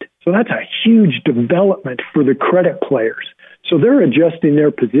credit. So that's a huge development for the credit players. So they're adjusting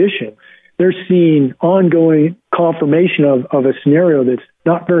their position. They're seeing ongoing confirmation of a scenario that's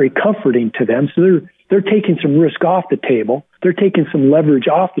not very comforting to them. So they're taking some risk off the table. They're taking some leverage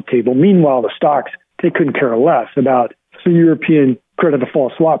off the table. Meanwhile, the stocks, they couldn't care less about the European credit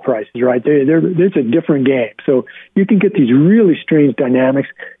default swap prices, right? It's a different game. So you can get these really strange dynamics.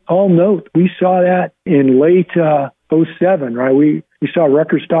 I'll note, we saw that in late 07, right? We saw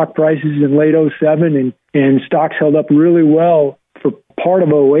record stock prices in late 07 and stocks held up really well for part of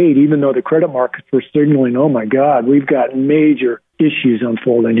 08, even though the credit markets were signaling, oh my God, we've got major issues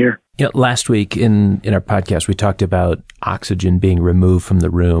unfolding here. Last week in our podcast, we talked about oxygen being removed from the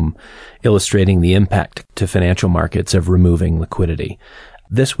room, illustrating the impact to financial markets of removing liquidity.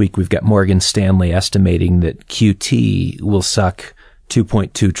 This week, we've got Morgan Stanley estimating that QT will suck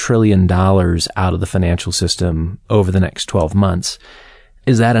 $2.2 trillion out of the financial system over the next 12 months.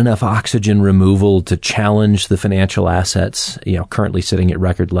 Is that enough oxygen removal to challenge the financial assets, currently sitting at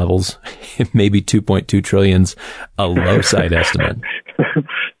record levels? Maybe 2.2 trillion's a low side estimate.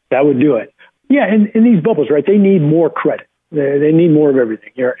 That would do it. Yeah, and these bubbles, right, they need more credit. They need more of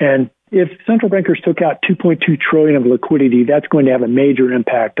everything here. And if central bankers took out 2.2 trillion of liquidity, that's going to have a major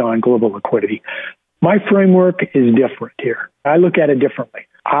impact on global liquidity. My framework is different here. I look at it differently.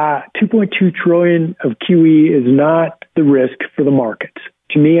 2.2 trillion of QE is not the risk for the markets.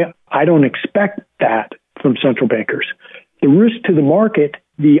 To me, I don't expect that from central bankers. The risk to the market,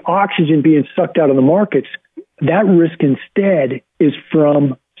 the oxygen being sucked out of the markets, that risk instead is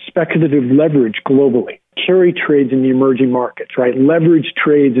from speculative leverage globally. Carry trades in the emerging markets, right? Leverage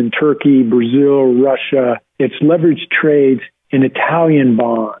trades in Turkey, Brazil, Russia. It's leverage trades in Italian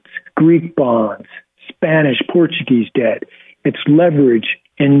bonds, Greek bonds, Spanish, Portuguese debt. It's leverage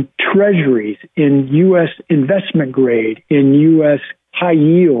in treasuries, in U.S. investment grade, in U.S. high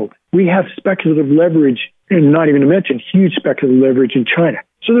yield. We have speculative leverage, and not even to mention huge speculative leverage in China.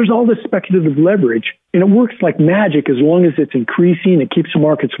 So there's all this speculative leverage, and it works like magic as long as it's increasing. It keeps the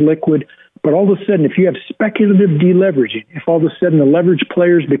markets liquid. But all of a sudden, if you have speculative deleveraging, if all of a sudden the leverage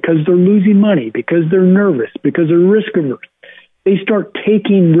players, because they're losing money, because they're nervous, because they're risk averse, they start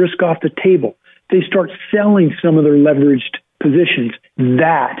taking risk off the table. They start selling some of their leveraged positions.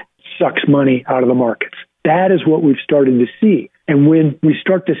 That sucks money out of the markets. That is what we've started to see. And when we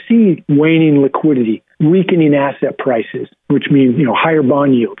start to see waning liquidity, weakening asset prices, which means, higher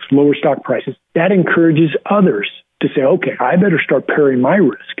bond yields, lower stock prices, that encourages others to say, okay, I better start pairing my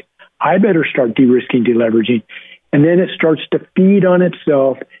risk. I better start de-risking, deleveraging. And then it starts to feed on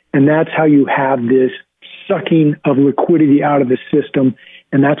itself. And that's how you have this sucking of liquidity out of the system.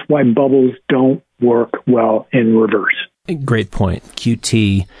 And that's why bubbles don't work well in reverse. Great point.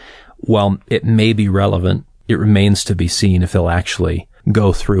 QT, while it may be relevant, it remains to be seen if they'll actually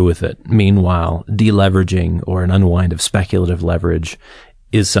go through with it. Meanwhile, deleveraging or an unwind of speculative leverage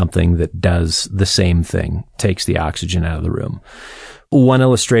is something that does the same thing, takes the oxygen out of the room. One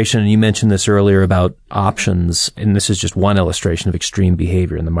illustration, and you mentioned this earlier about options, and this is just one illustration of extreme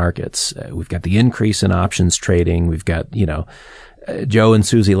behavior in the markets. We've got the increase in options trading. We've got, Joe and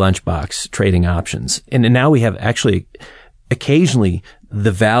Susie Lunchbox trading options. And now we have actually occasionally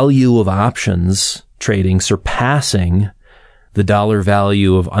the value of options trading surpassing the dollar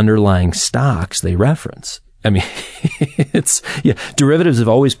value of underlying stocks they reference. I mean, derivatives have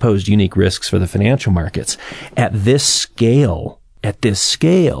always posed unique risks for the financial markets. At this scale,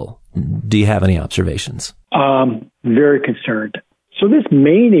 do you have any observations? Very concerned. So this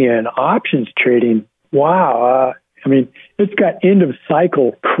mania in options trading, wow. It's got end of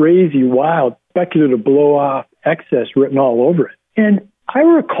cycle, crazy, wild, speculative blow off excess written all over it. And I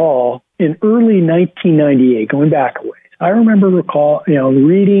recall in early 1998, going back a ways, I recall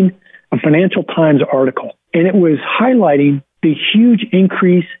reading a Financial Times article, and it was highlighting the huge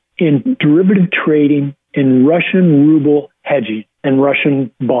increase in derivative trading in Russian ruble hedging and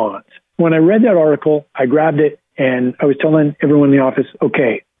Russian bonds. When I read that article, I grabbed it and I was telling everyone in the office,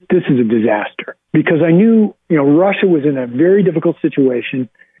 okay, this is a disaster. Because I knew, Russia was in a very difficult situation,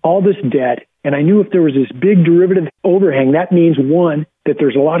 all this debt, and I knew if there was this big derivative overhang, that means, one, that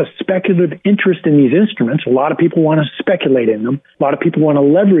there's a lot of speculative interest in these instruments. A lot of people want to speculate in them. A lot of people want to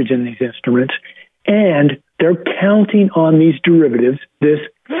leverage in these instruments. And they're counting on these derivatives, this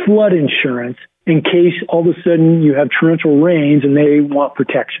flood insurance, in case all of a sudden you have torrential rains and they want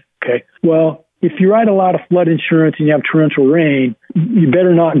protection. Okay. Well, if you write a lot of flood insurance and you have torrential rain, you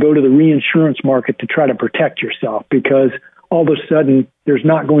better not go to the reinsurance market to try to protect yourself, because all of a sudden there's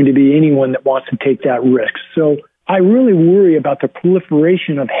not going to be anyone that wants to take that risk. So I really worry about the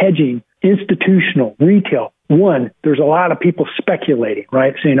proliferation of hedging, institutional, retail. One, there's a lot of people speculating,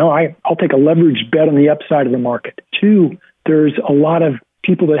 right? Saying, I'll take a leveraged bet on the upside of the market. Two, there's a lot of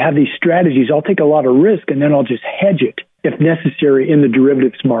people that have these strategies. I'll take a lot of risk and then I'll just hedge it if necessary in the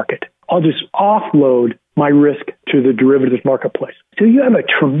derivatives market. I'll just offload my risk to the derivatives marketplace. So you have a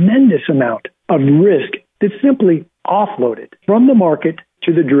tremendous amount of risk that's simply offloaded from the market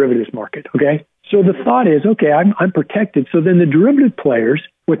to the derivatives market, okay? So the thought is, okay, I'm protected. So then the derivative players,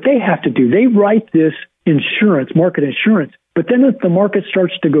 what they have to do, they write this insurance, market insurance, but then if the market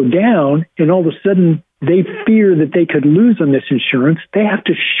starts to go down and all of a sudden they fear that they could lose on this insurance, they have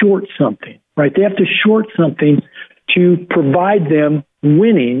to short something, right? They have to short something to provide them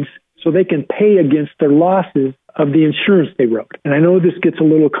winnings so they can pay against their losses of the insurance they wrote. And I know this gets a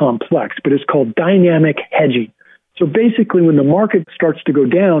little complex, but it's called dynamic hedging. So basically, when the market starts to go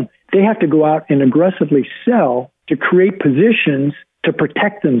down, they have to go out and aggressively sell to create positions to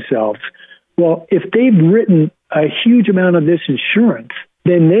protect themselves. Well, if they've written a huge amount of this insurance,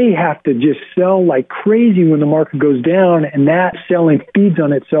 then they have to just sell like crazy when the market goes down, and that selling feeds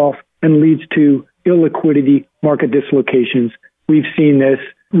on itself and leads to illiquidity, market dislocations. We've seen this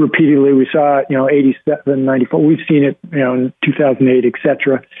repeatedly. We saw it, 87, 94. We've seen it, in 2008, et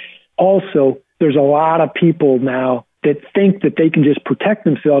cetera. Also, there's a lot of people now that think that they can just protect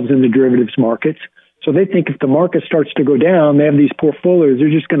themselves in the derivatives markets. So they think if the market starts to go down, they have these portfolios,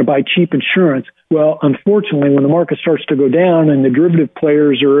 they're just going to buy cheap insurance. Well, unfortunately, when the market starts to go down and the derivative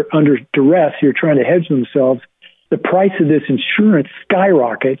players are under duress, you're trying to hedge themselves, the price of this insurance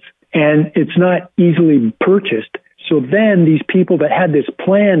skyrockets and it's not easily purchased. So then these people that had this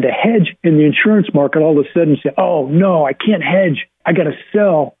plan to hedge in the insurance market all of a sudden say, oh, no, I can't hedge. I got to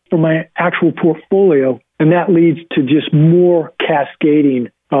sell for my actual portfolio. And that leads to just more cascading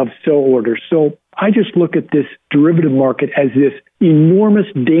of sell orders. So I just look at this derivative market as this enormous,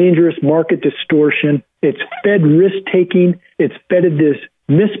 dangerous market distortion. It's fed risk-taking. It's fed this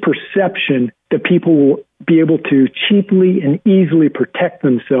misperception that people will be able to cheaply and easily protect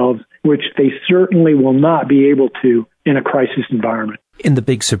themselves, which they certainly will not be able to in a crisis environment. And the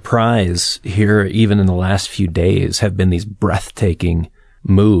big surprise here, even in the last few days, have been these breathtaking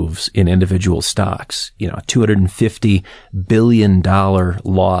moves in individual stocks. A $250 billion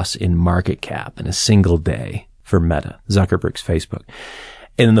loss in market cap in a single day for Meta, Zuckerberg's Facebook.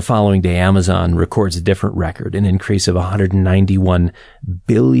 And in the following day, Amazon records a different record, an increase of $191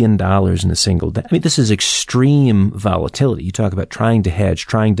 billion in a single day. I mean, this is extreme volatility. You talk about trying to hedge,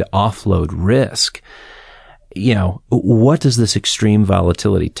 trying to offload risk. What does this extreme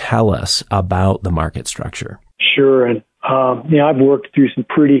volatility tell us about the market structure? Sure. And, I've worked through some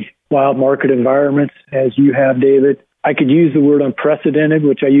pretty wild market environments, as you have, David. I could use the word unprecedented,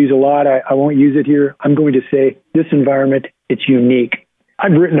 which I use a lot. I won't use it here. I'm going to say this environment, it's unique.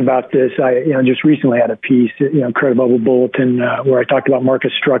 I've written about this. I just recently had a piece, Credit Bubble Bulletin, where I talked about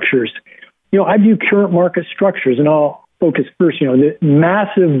market structures. I view current market structures, and I'll focus first, the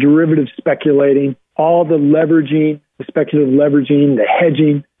massive derivative speculating, all the leveraging, the speculative leveraging, the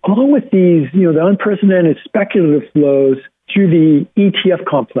hedging, along with these, the unprecedented speculative flows through the ETF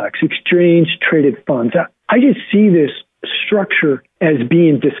complex, exchange-traded funds. I just see this structure as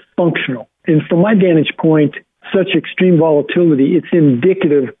being dysfunctional. And from my vantage point, such extreme volatility, it's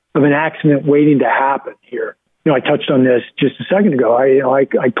indicative of an accident waiting to happen here. I touched on this just a second ago. I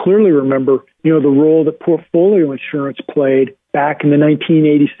clearly remember, the role that portfolio insurance played back in the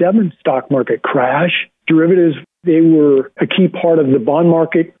 1987 stock market crash. Derivatives, they were a key part of the bond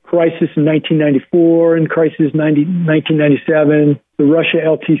market crisis in 1994 and crisis 1997, the Russia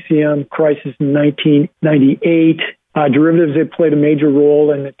LTCM crisis in 1998. Derivatives have played a major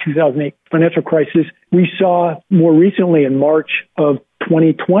role in the 2008 financial crisis. We saw more recently in March of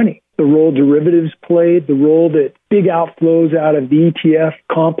 2020, the role derivatives played, the role that big outflows out of the ETF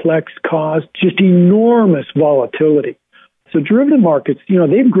complex caused just enormous volatility. So derivative markets,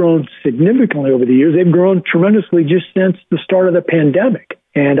 they've grown significantly over the years. They've grown tremendously just since the start of the pandemic.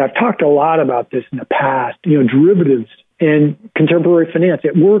 And I've talked a lot about this in the past. Derivatives and contemporary finance,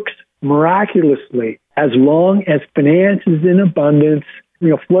 it works miraculously as long as finance is in abundance.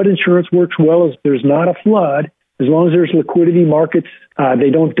 Flood insurance works well as there's not a flood. As long as there's liquidity, markets, they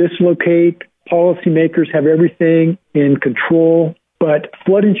don't dislocate. Policymakers have everything in control. But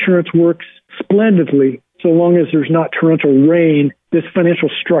flood insurance works splendidly so long as there's not torrential rain. This financial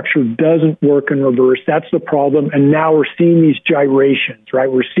structure doesn't work in reverse. That's the problem. And now we're seeing these gyrations,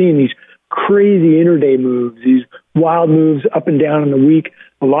 right? We're seeing these crazy intraday moves, these wild moves up and down in the week.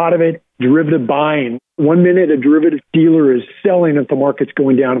 A lot of it, derivative buying. 1 minute, a derivative dealer is selling if the market's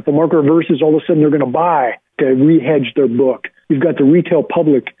going down. If the market reverses, all of a sudden they're going to buy to re-hedge their book. You've got the retail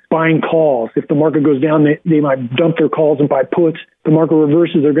public buying calls. If the market goes down, they might dump their calls and buy puts. If the market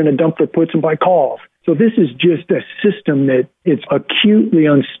reverses, they're going to dump their puts and buy calls. So this is just a system that it's acutely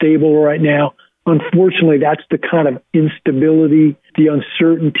unstable right now. Unfortunately, that's the kind of instability, the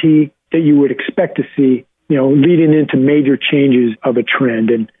uncertainty that you would expect to see, leading into major changes of a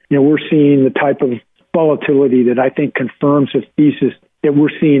trend. And, we're seeing the type of volatility that I think confirms the thesis that we're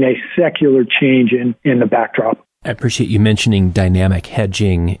seeing a secular change in the backdrop. I appreciate you mentioning dynamic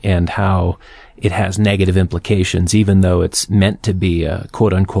hedging and how it has negative implications, even though it's meant to be a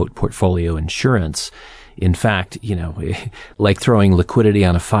quote-unquote portfolio insurance. in fact, like throwing liquidity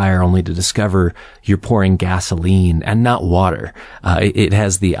on a fire only to discover you're pouring gasoline and not water. It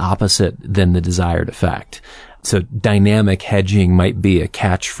has the opposite than the desired effect. So dynamic hedging might be a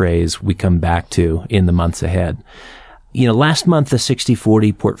catchphrase we come back to in the months ahead. Last month, the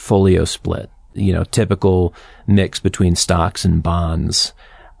 60-40 portfolio split, typical mix between stocks and bonds.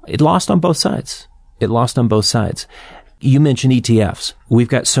 It lost on both sides. You mentioned ETFs. We've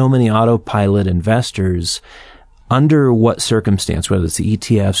got so many autopilot investors. Under what circumstance, whether it's the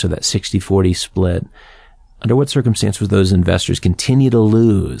ETFs or that 60-40 split, under what circumstance would those investors continue to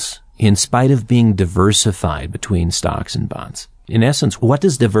lose in spite of being diversified between stocks and bonds? In essence, what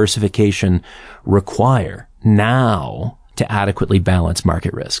does diversification require now to adequately balance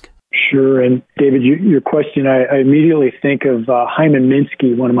market risk? Sure. And David, your question, I immediately think of Hyman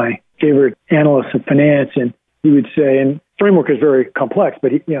Minsky, one of my favorite analysts of finance. And he would say, and framework is very complex,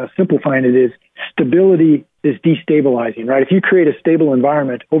 but simplifying it is stability is destabilizing, right? If you create a stable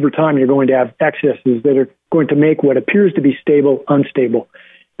environment, over time, you're going to have excesses that are going to make what appears to be stable unstable.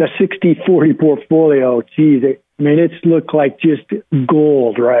 The 60-40 portfolio, it's looked like just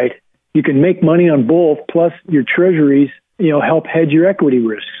gold, right? You can make money on both, plus your treasuries, help hedge your equity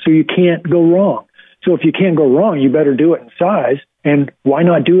risk. So you can't go wrong. So if you can't go wrong, you better do it in size. And why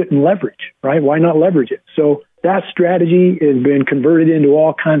not do it in leverage, right? Why not leverage it? So that strategy has been converted into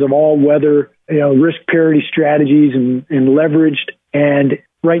all kinds of all-weather, risk parity strategies and leveraged. And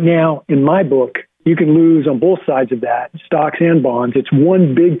right now, in my book, you can lose on both sides of that, stocks and bonds. It's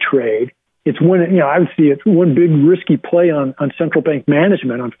one big trade. It's one, I would see it's one big risky play on central bank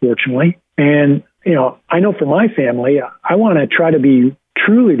management, unfortunately. And, I know for my family, I want to try to be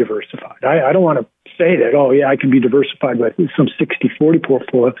truly diversified. I don't want to say that, I can be diversified with some 60-40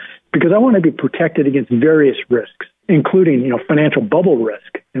 portfolio, because I want to be protected against various risks, including, financial bubble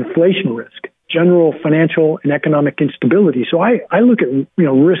risk, inflation risk, general financial and economic instability. So I look at,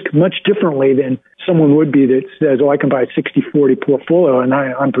 risk much differently than someone would be that says, I can buy a 60-40 portfolio and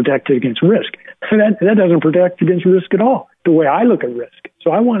I'm protected against risk. That doesn't protect against risk at all, the way I look at risk.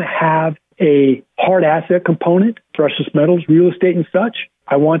 So I want to have a hard asset component, precious metals, real estate and such.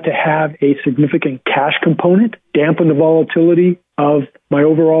 I want to have a significant cash component, dampen the volatility of my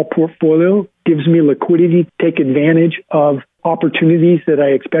overall portfolio, gives me liquidity to take advantage of opportunities that I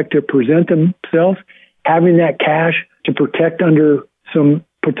expect to present themselves, having that cash to protect under some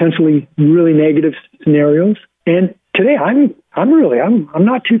potentially really negative scenarios. And today, I'm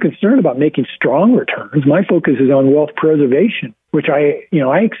not too concerned about making strong returns. My focus is on wealth preservation, which I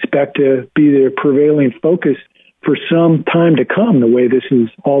expect to be the prevailing focus for some time to come, the way this is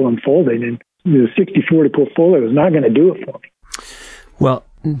all unfolding. And the 60-40 portfolio is not going to do it for me. Well,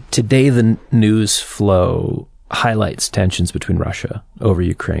 today the news flow highlights tensions between Russia over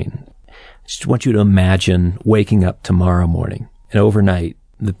Ukraine. I just want you to imagine waking up tomorrow morning and overnight,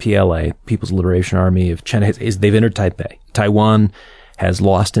 the PLA, People's Liberation Army of China, they've entered Taipei. Taiwan has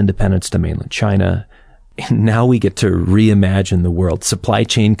lost independence to mainland China. And now we get to reimagine the world. Supply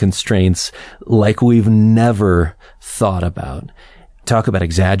chain constraints like we've never thought about. Talk about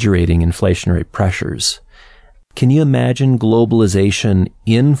exaggerating inflationary pressures. Can you imagine globalization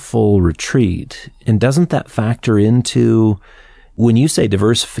in full retreat? And doesn't that factor into, when you say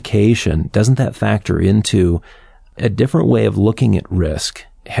diversification, doesn't that factor into a different way of looking at risk,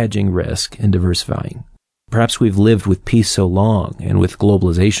 hedging risk, and diversifying? Perhaps we've lived with peace so long and with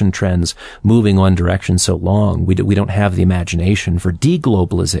globalization trends moving one direction so long, we don't have the imagination for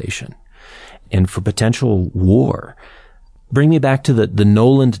deglobalization and for potential war. Bring me back to the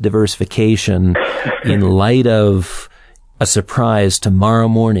Noland diversification in light of a surprise tomorrow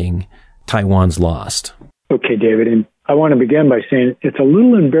morning, Taiwan's lost. Okay, David, and I want to begin by saying it's a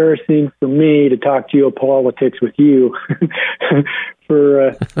little embarrassing for me to talk geopolitics with you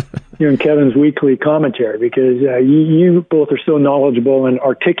for you and Kevin's weekly commentary, because you both are so knowledgeable and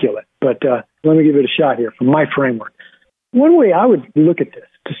articulate. But let me give it a shot here from my framework. One way I would look at this,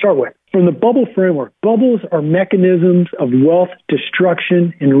 to start with, from the bubble framework, bubbles are mechanisms of wealth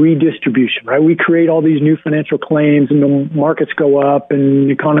destruction and redistribution, right? We create all these new financial claims and the markets go up and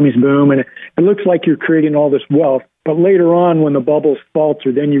the economies boom, and it looks like you're creating all this wealth. But later on, when the bubbles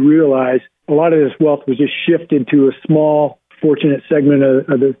falter, then you realize a lot of this wealth was just shifted to a small, fortunate segment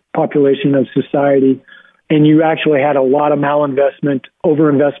of the population of society, and you actually had a lot of malinvestment,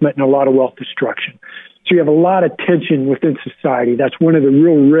 overinvestment, and a lot of wealth destruction. So you have a lot of tension within society. That's one of the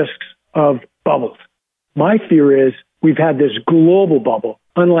real risks of bubbles. My fear is we've had this global bubble,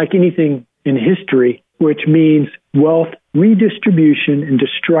 unlike anything in history, which means wealth redistribution and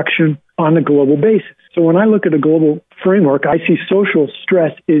destruction on a global basis. So when I look at a global framework, I see social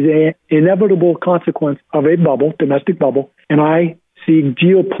stress is an inevitable consequence of a bubble, domestic bubble, and I see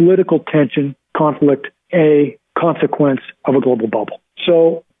geopolitical tension, conflict, a consequence of a global bubble.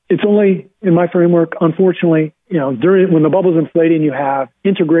 So it's only, in my framework, unfortunately, when the bubble's inflating, you have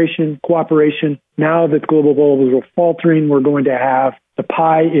integration, cooperation. Now that the global bubbles are faltering, we're going to have the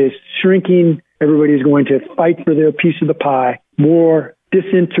pie is shrinking. Everybody's going to fight for their piece of the pie. More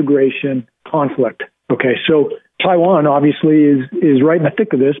disintegration, conflict. Okay, so Taiwan obviously is right in the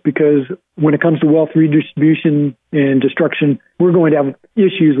thick of this, because when it comes to wealth redistribution and destruction, we're going to have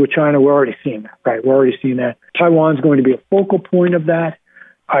issues with China. We're already seeing that, right? We're already seeing that. Taiwan's going to be a focal point of that.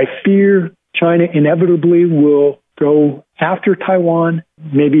 I fear China inevitably will go after Taiwan.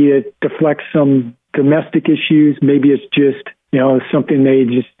 Maybe it deflects some domestic issues. Maybe it's just, something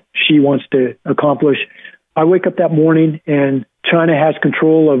she wants to accomplish. I wake up that morning and China has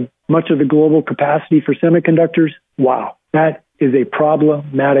control of much of the global capacity for semiconductors. Wow, that is a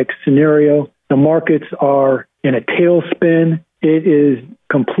problematic scenario. The markets are in a tailspin. It is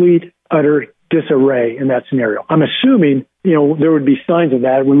complete, utter disarray in that scenario. I'm assuming, there would be signs of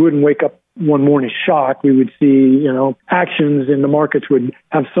that. We wouldn't wake up one morning shocked. We would see, actions, and the markets would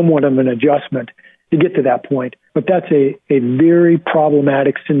have somewhat of an adjustment to get to that point. But that's a very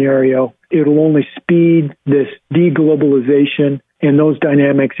problematic scenario. It'll only speed this deglobalization and those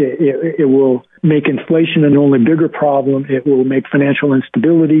dynamics. It will make inflation an only bigger problem. It will make financial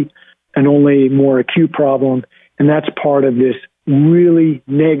instability an only more acute problem. And that's part of this really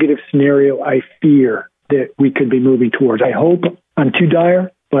negative scenario I fear that we could be moving towards. I hope I'm too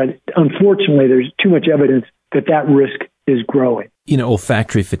dire, but unfortunately, there's too much evidence that risk is growing.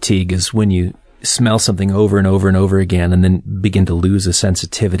 Olfactory fatigue is when you smell something over and over and over again and then begin to lose a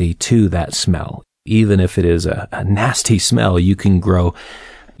sensitivity to that smell. Even if it is a nasty smell, you can grow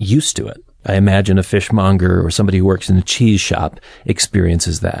used to it. I imagine a fishmonger or somebody who works in a cheese shop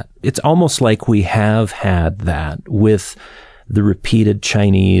experiences that. It's almost like we have had that with the repeated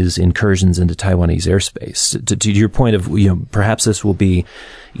Chinese incursions into Taiwanese airspace. To your point of, perhaps this will be,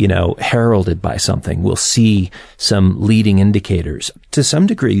 heralded by something. We'll see some leading indicators. To some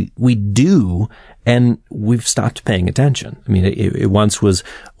degree, we do, and we've stopped paying attention. I mean, it once was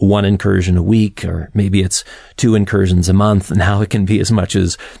one incursion a week, or maybe it's 2 incursions a month. Now it can be as much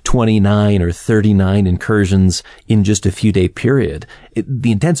as 29 or 39 incursions in just a few day period.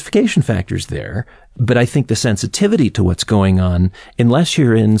 The intensification factor's there. But I think the sensitivity to what's going on, unless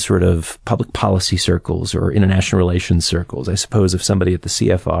you're in sort of public policy circles or international relations circles, I suppose if somebody at the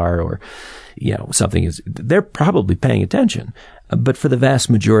CFR or, something is, they're probably paying attention. But for the vast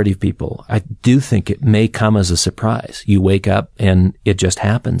majority of people, I do think it may come as a surprise. You wake up and it just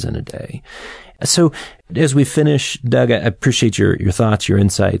happens in a day. So as we finish, Doug, I appreciate your thoughts, your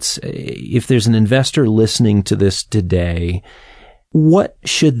insights. If there's an investor listening to this today, what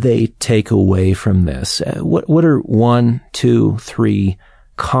should they take away from this? What are 1, 2, 3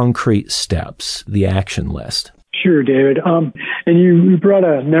 concrete steps, the action list? Sure, David. And you brought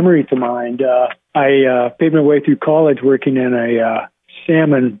a memory to mind. I paid my way through college working in a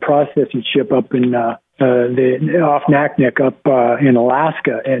salmon processing ship up in off Naknek up in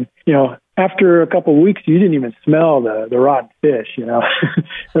Alaska. And, after a couple of weeks, you didn't even smell the rotten fish,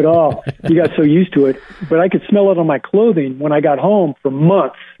 at all. You got so used to it. But I could smell it on my clothing when I got home for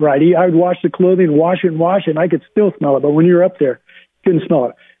months, right? I would wash the clothing, wash it, and I could still smell it. But when you're up there, you couldn't smell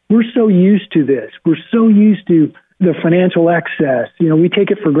it. We're so used to this. We're so used to the financial excess. We take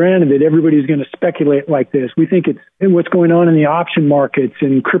it for granted that everybody's going to speculate like this. We think it's what's going on in the option markets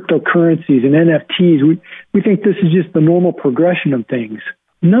and cryptocurrencies and NFTs. We think this is just the normal progression of things.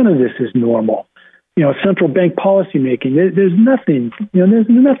 None of this is normal. Central bank policy making, there's nothing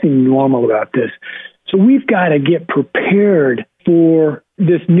normal about this. So we've got to get prepared for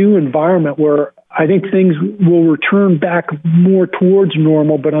this new environment where I think things will return back more towards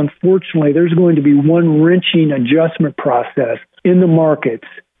normal, but unfortunately, there's going to be one wrenching adjustment process in the markets,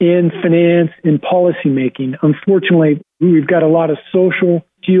 in finance, in policy making. Unfortunately, we've got a lot of social,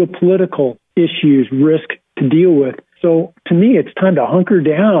 geopolitical issues, risk to deal with. So to me, it's time to hunker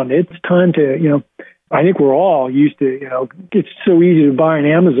down. It's time to, I think we're all used to, it's so easy to buy on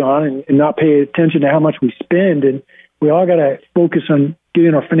Amazon and not pay attention to how much we spend. And we all got to focus on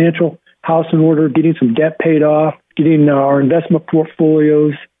getting our financial house in order, getting some debt paid off, getting our investment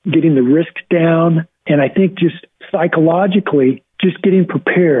portfolios, getting the risk down. And I think just psychologically, just getting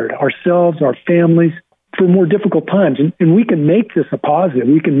prepared, ourselves, our families, for more difficult times. And we can make this a positive.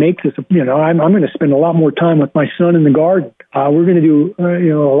 We can make this, I'm going to spend a lot more time with my son in the garden. We're going to do,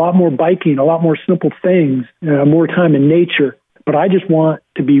 a lot more biking, a lot more simple things, more time in nature. But I just want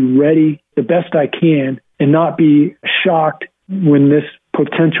to be ready the best I can and not be shocked when this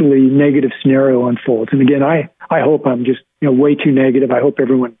potentially negative scenario unfolds. And again, I hope I'm just, way too negative. I hope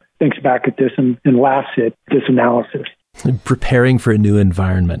everyone thinks back at this and laughs at this analysis. Preparing for a new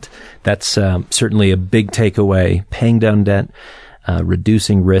environment. That's certainly a big takeaway. Paying down debt,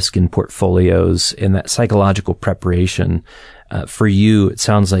 reducing risk in portfolios, and that psychological preparation. For you, it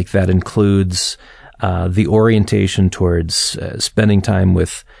sounds like that includes the orientation towards spending time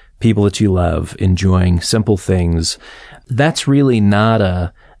with people that you love, enjoying simple things. That's really not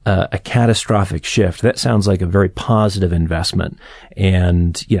a catastrophic shift. That sounds like a very positive investment.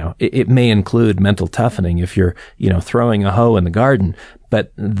 And, it may include mental toughening if you're, throwing a hoe in the garden,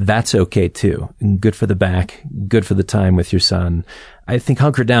 but that's okay too. Good for the back, good for the time with your son. I think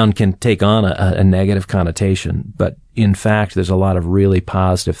hunker down can take on a negative connotation, but in fact, there's a lot of really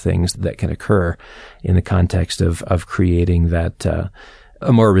positive things that can occur in the context of creating that,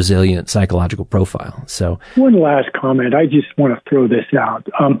 a more resilient psychological profile. So one last comment. I just want to throw this out.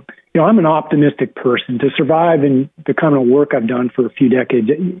 I'm an optimistic person. To survive in the kind of work I've done for a few decades,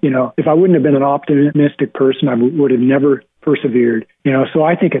 if I wouldn't have been an optimistic person, I would have never persevered. So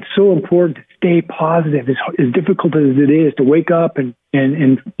I think it's so important to stay positive, as difficult as it is to wake up and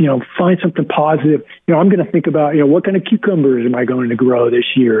find something positive. I'm going to think about, what kind of cucumbers am I going to grow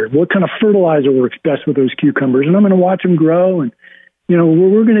this year? What kind of fertilizer works best with those cucumbers? And I'm going to watch them grow, and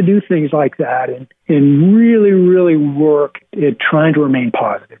we're going to do things like that and really, really work at trying to remain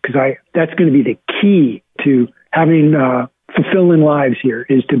positive, because that's going to be the key to having fulfilling lives here,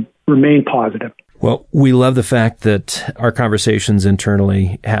 is to remain positive. Well, we love the fact that our conversations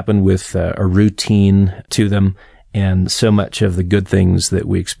internally happen with a routine to them. And so much of the good things that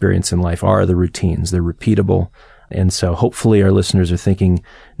we experience in life are the routines. They're repeatable. And so hopefully our listeners are thinking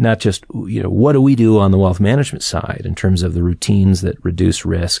not just, what do we do on the wealth management side in terms of the routines that reduce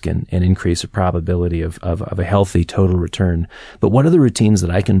risk and increase the probability of a healthy total return, but what are the routines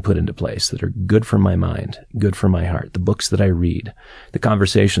that I can put into place that are good for my mind, good for my heart, the books that I read, the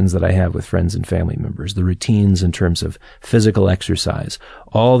conversations that I have with friends and family members, the routines in terms of physical exercise.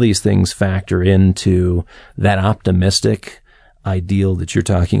 All these things factor into that optimistic ideal that you're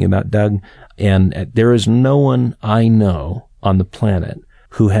talking about, Doug. And there is no one I know on the planet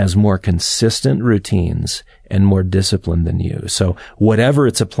who has more consistent routines and more discipline than you. So whatever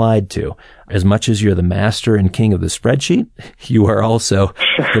it's applied to, as much as you're the master and king of the spreadsheet, you are also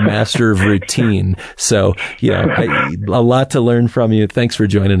the master of routine. So, a lot to learn from you. Thanks for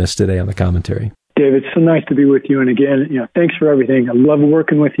joining us today on the commentary. David, it's so nice to be with you. And again, thanks for everything. I love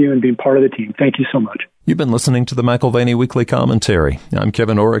working with you and being part of the team. Thank you so much. You've been listening to the McAlvany Weekly Commentary. I'm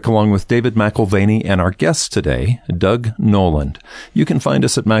Kevin Orrick, along with David McAlvany, and our guest today, Doug Noland. You can find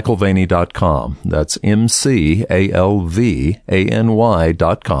us at McAlvany.com. That's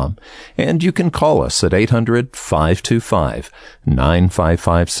McAlvany.com. And you can call us at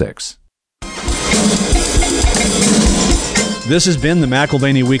 800-525-9556. This has been the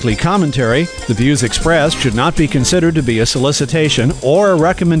McAlvany Weekly Commentary. The views expressed should not be considered to be a solicitation or a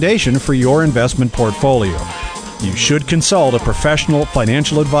recommendation for your investment portfolio. You should consult a professional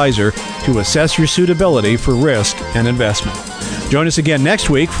financial advisor to assess your suitability for risk and investment. Join us again next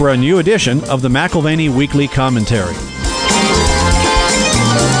week for a new edition of the McAlvany Weekly Commentary.